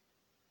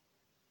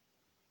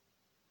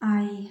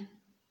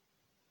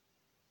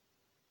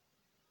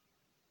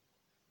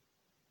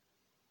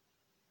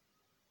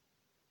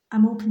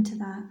I'm open to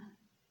that.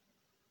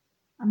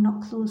 I'm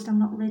not closed, I'm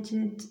not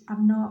rigid,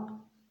 I'm not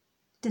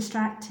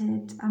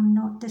distracted, I'm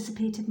not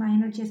dissipated, my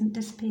energy isn't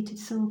dissipated,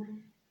 so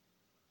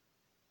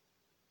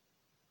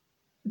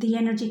the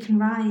energy can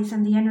rise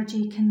and the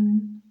energy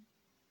can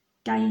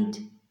guide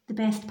the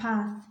best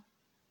path,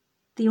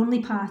 the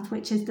only path,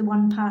 which is the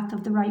one path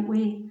of the right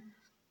way,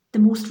 the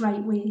most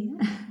right way.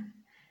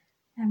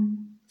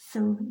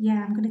 So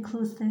yeah, I'm going to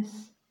close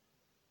this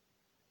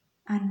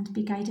and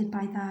be guided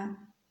by that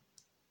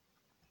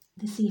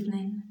this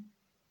evening.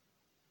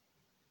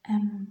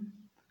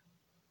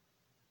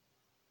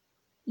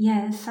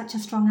 Yeah, it's such a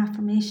strong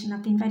affirmation.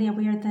 I've been very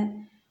aware that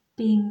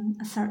being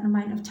a certain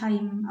amount of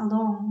time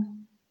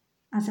along,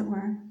 as it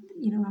were,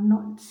 I'm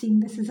not seeing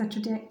this as a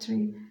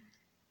trajectory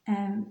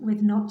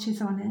with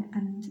notches on it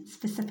and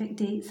specific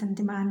dates and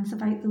demands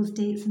about those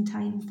dates and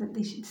times that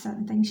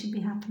certain things should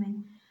be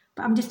happening.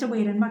 But I'm just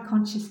aware in my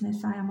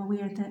consciousness, I am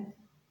aware that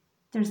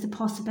there's the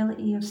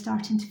possibility of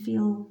starting to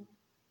feel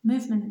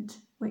movement,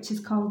 which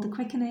is called the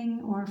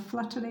quickening or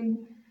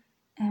fluttering.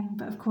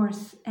 But of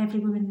course, every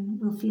woman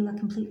will feel a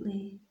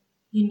completely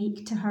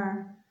unique to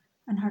her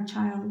and her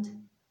child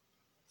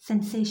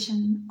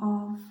sensation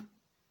of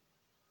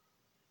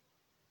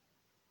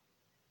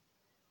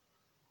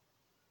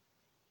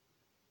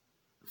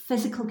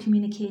physical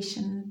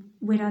communication,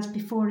 whereas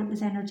before it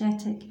was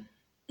energetic.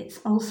 It's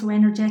also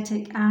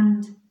energetic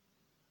and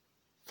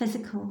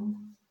physical,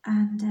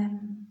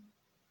 and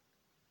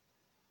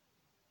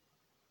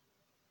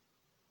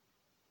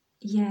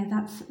yeah,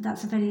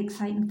 that's a very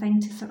exciting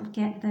thing to sort of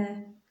get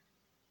the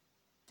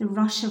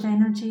rush of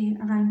energy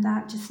around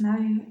that just now.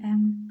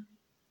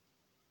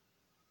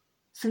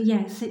 So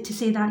yes, to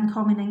say that in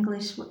common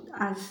English,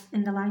 as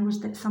in the language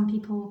that some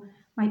people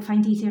might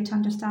find easier to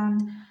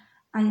understand,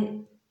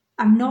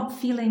 I'm not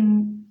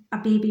feeling a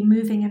baby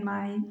moving in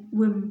my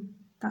womb.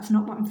 That's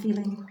not what I'm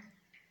feeling.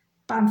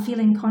 But I'm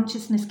feeling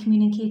consciousness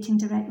communicating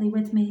directly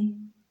with me.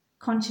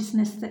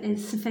 Consciousness that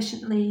is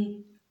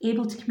sufficiently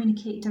able to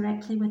communicate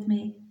directly with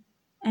me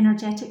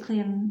energetically,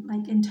 and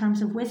like in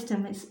terms of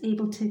wisdom, it's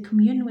able to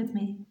commune with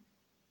me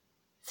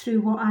through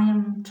what I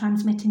am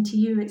transmitting to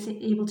you. It's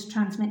able to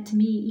transmit to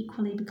me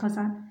equally because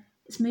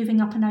it's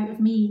moving up and out of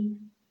me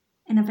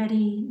in a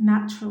very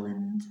natural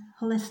and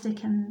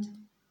holistic and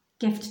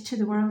gift to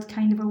the world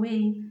kind of a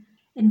way,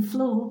 in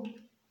flow.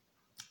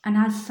 And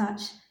as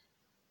such,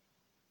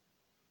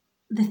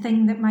 the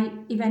thing that might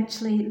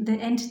eventually, the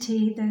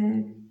entity,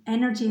 the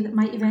energy that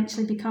might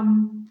eventually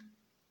become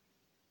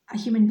a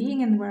human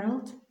being in the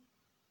world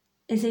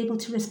is able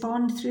to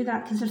respond through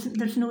that, because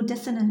there's no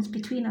dissonance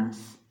between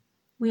us.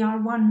 We are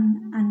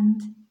one,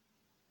 and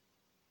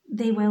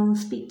they will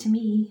speak to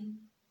me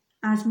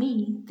as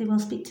me. They will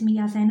speak to me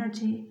as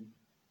energy,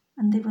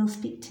 and they will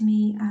speak to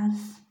me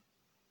as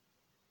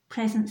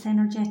presence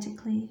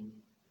energetically,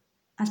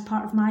 as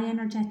part of my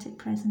energetic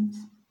presence.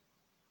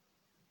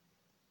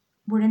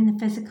 We're in the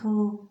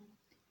physical.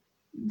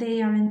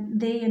 They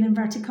in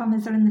inverted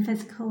commas are in the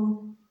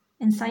physical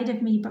inside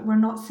of me, but we're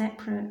not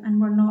separate,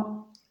 and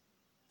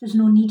there's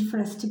no need for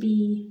us to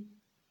be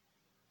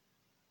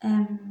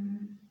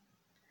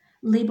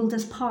labelled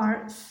as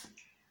parts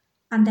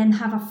and then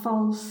have a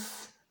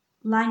false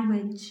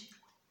language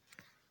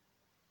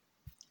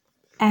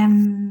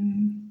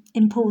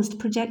imposed,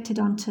 projected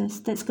onto us,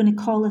 that's going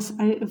to call us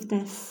out of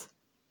this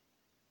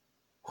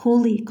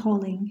holy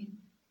calling,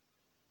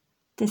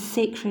 this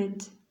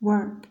sacred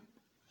work,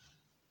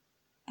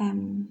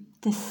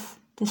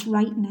 this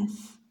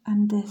rightness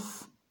and the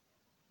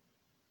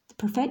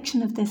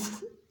perfection of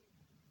this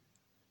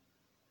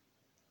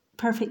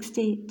perfect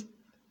state.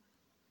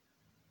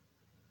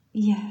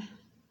 Yeah.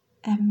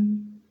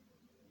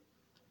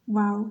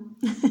 Wow.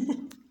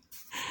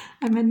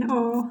 I'm in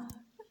awe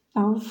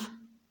of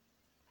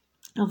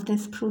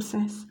this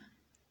process,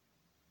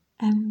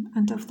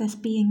 and of this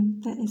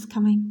being that is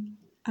coming,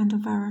 and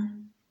of our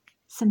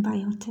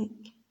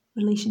symbiotic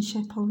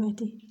relationship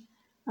already,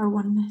 our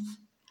oneness.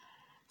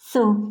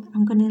 So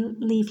I'm going to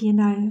leave you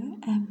now,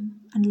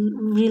 and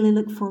really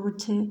look forward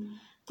to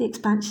the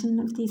expansion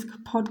of these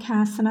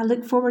podcasts. And I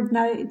look forward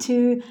now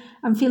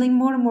I'm feeling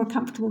more and more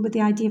comfortable with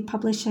the idea of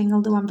publishing,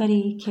 although I'm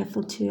very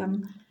careful to.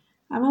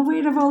 I'm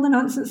aware of all the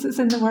nonsense that's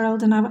in the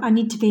world, and I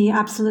need to be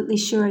absolutely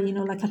sure,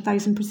 like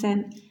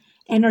 1,000%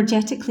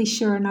 energetically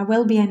sure, and I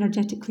will be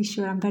energetically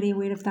sure, I'm very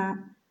aware of that.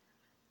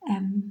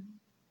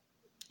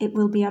 It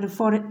will be a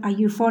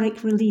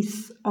euphoric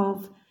release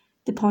of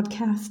the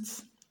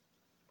podcasts,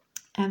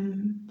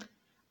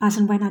 as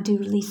and when I do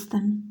release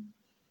them.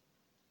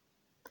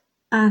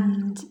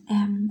 And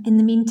in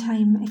the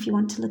meantime, if you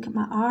want to look at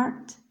my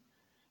art,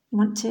 you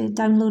want to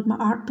download my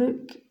art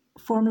book,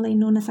 formerly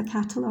known as a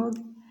catalogue,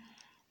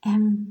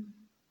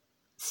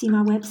 see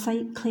my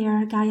website,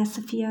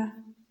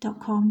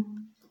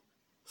 GaiaSophia.com,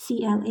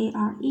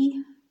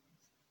 CLARE.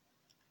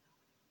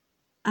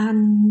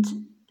 And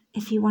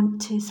if you want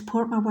to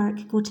support my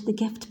work, go to the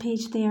gift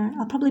page there.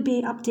 I'll probably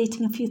be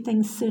updating a few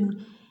things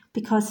soon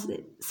because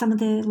some of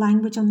the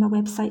language on my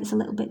website is a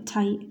little bit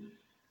tight.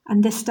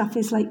 And this stuff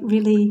is like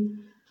really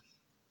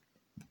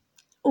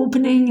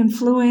opening and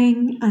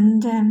flowing.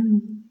 And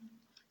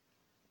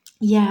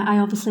I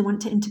obviously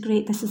want to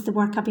integrate. This is the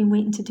work I've been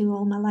waiting to do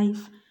all my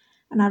life.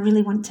 And I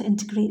really want to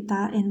integrate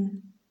that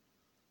in,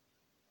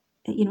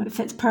 it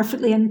fits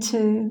perfectly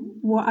into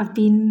what I've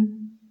been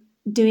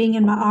doing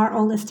in my art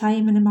all this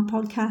time, and in my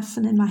podcasts,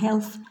 and in my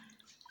health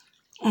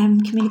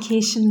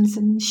communications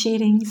and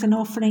sharings and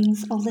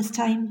offerings all this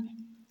time,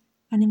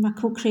 and in my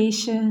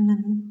co-creation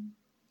and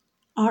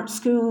art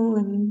school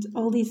and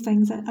all these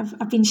things.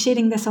 I've been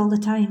sharing this all the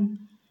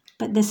time,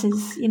 but this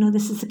is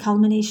the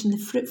culmination, the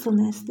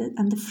fruitfulness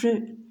and the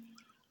fruit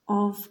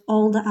of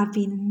all that I've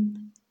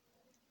been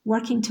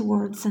working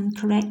towards and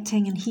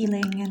correcting and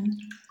healing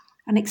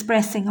and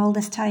expressing all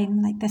this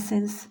time. Like, this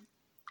is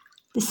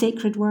the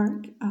sacred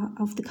work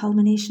of the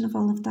culmination of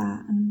all of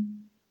that. And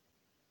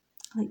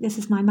like, this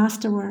is my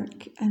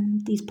masterwork,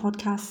 and these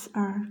podcasts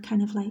are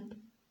kind of like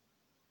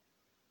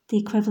the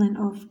equivalent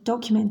of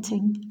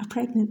documenting a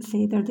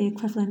pregnancy. They're the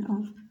equivalent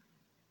of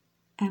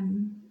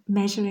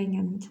measuring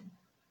and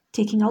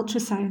taking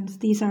ultrasounds.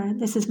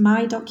 This is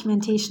my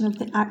documentation of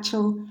the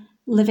actual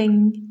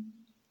living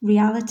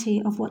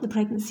reality of what the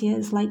pregnancy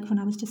is like, when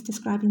I was just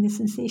describing the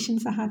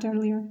sensations I had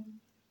earlier.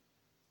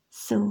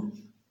 So,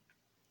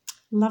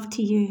 love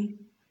to you.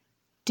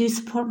 Do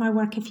support my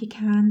work if you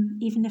can,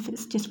 even if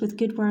it's just with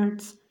good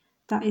words.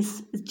 That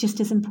is just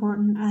as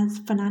important as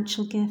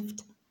financial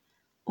gift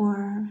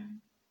or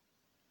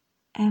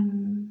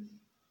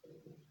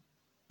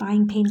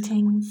buying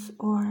paintings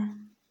or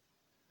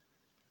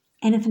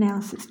anything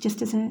else. It's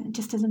just as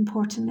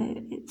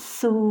important. It's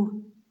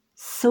so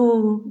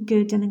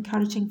good and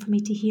encouraging for me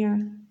to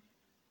hear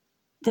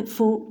that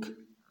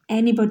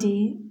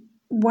anybody,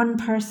 one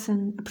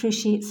person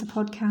appreciates a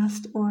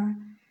podcast or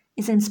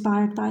is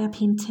inspired by a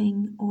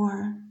painting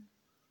or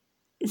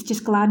is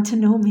just glad to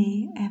know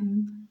me.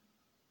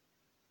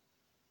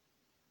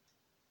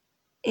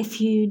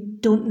 If you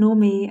don't know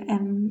me,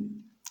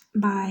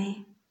 my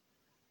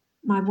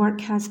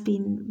work has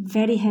been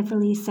very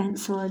heavily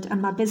censored,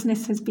 and my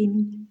business has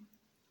been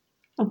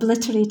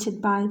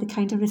obliterated by the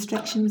kind of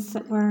restrictions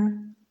that were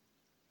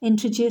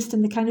introduced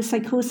and the kind of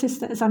psychosis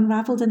that has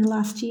unravelled in the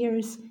last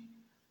years.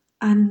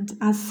 And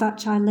as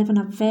such, I live on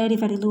a very,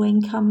 very low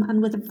income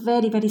and with a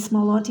very, very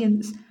small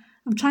audience.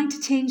 I'm trying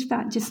to change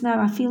that just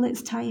now. I feel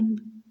it's time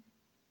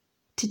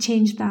to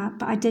change that,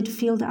 but I did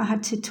feel that I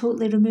had to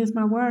totally remove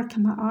my work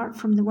and my art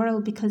from the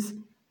world, because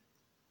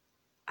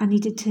I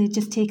needed to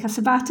just take a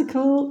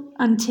sabbatical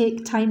and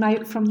take time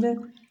out from the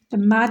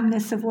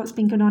madness of what's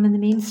been going on in the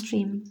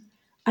mainstream,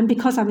 and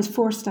because I was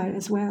forced out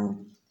as well.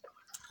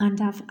 And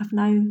I've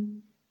now,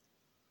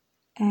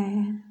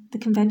 the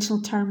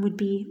conventional term would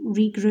be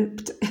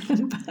regrouped.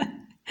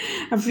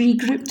 I've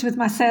regrouped with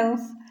myself,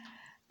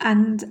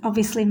 and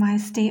obviously my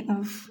state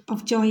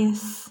of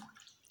joyous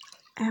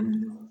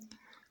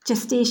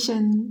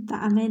gestation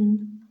that I'm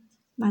in,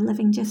 my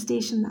living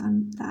gestation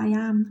that I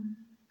am,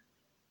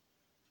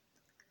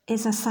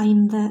 is a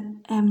sign that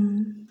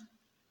I'm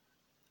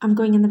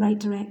going in the right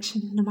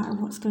direction no matter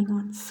what's going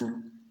on. So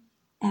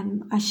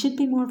I should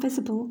be more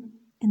visible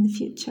in the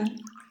future.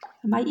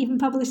 I might even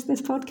publish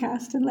this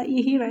podcast and let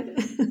you hear it.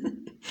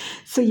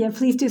 So yeah,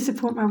 please do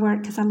support my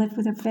work, because I live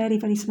with a very,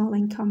 very small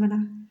income,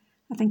 and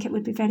I think it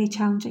would be very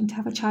challenging to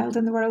have a child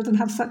in the world and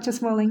have such a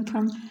small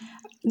income.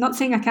 Not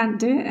saying I can't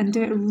do it and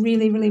do it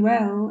really, really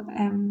well.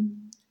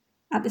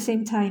 At the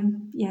same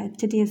time, yeah,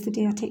 today is the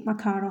day I take my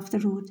car off the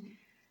road,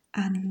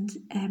 and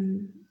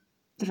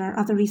there are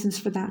other reasons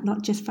for that,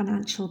 not just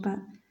financial, but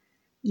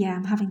yeah,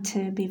 I'm having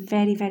to be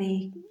very,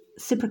 very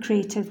super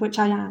creative, which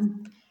I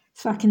am,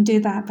 so I can do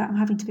that, but I'm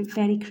having to be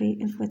very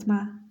creative with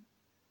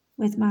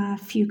my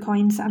few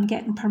coins that I'm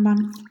getting per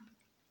month.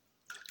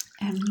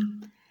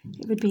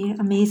 It would be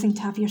amazing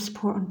to have your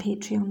support on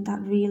Patreon.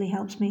 That really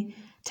helps me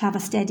to have a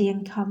steady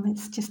income.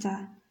 It's just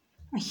a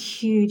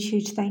huge,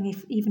 huge thing.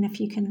 Even if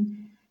you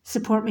can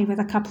support me with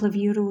a couple of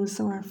euros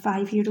or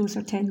 €5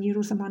 or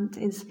 €10 a month,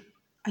 is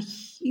a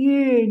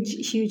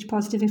huge, huge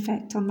positive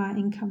effect on my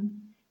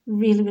income.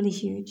 Really, really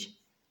huge.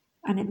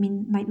 And it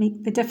might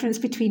make the difference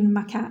between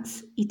my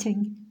cats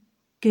eating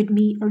good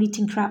meat or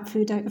eating crap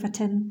food out of a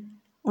tin,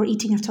 or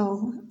eating at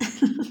all.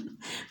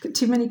 Got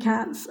too many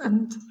cats,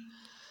 and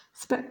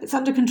it's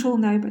under control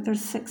now, but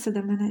there's 6 of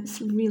them, and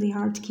it's really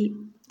hard to keep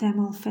them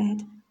all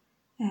fed.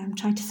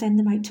 Trying to send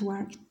them out to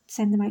work,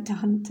 send them out to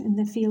hunt in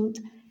the field.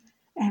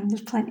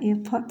 There's plenty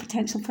of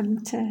potential for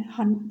them to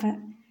hunt, but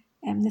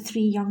the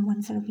 3 young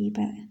ones are a wee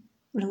bit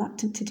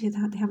reluctant to do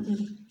that. They haven't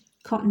really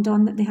cottoned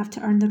on that they have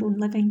to earn their own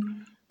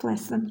living,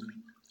 bless them.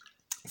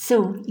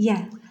 So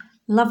yeah,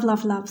 love,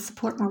 love, love,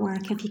 support my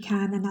work if you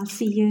can, and I'll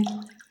see you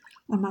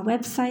on my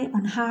website,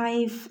 on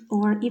Hive,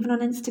 or even on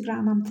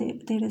Instagram. I'm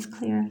there as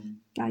Claire,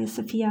 Gaia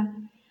Sophia,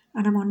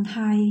 and I'm on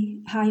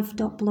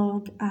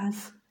hive.blog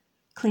as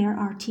Claire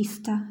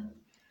Artista.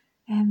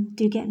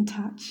 Do get in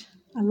touch.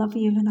 I love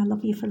you, and I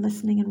love you for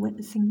listening and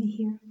witnessing me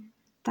here.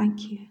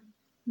 Thank you.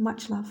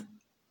 Much love.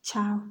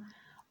 Ciao.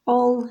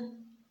 All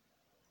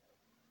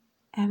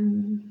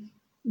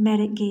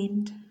merit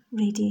gained,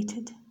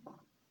 radiated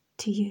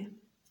to you.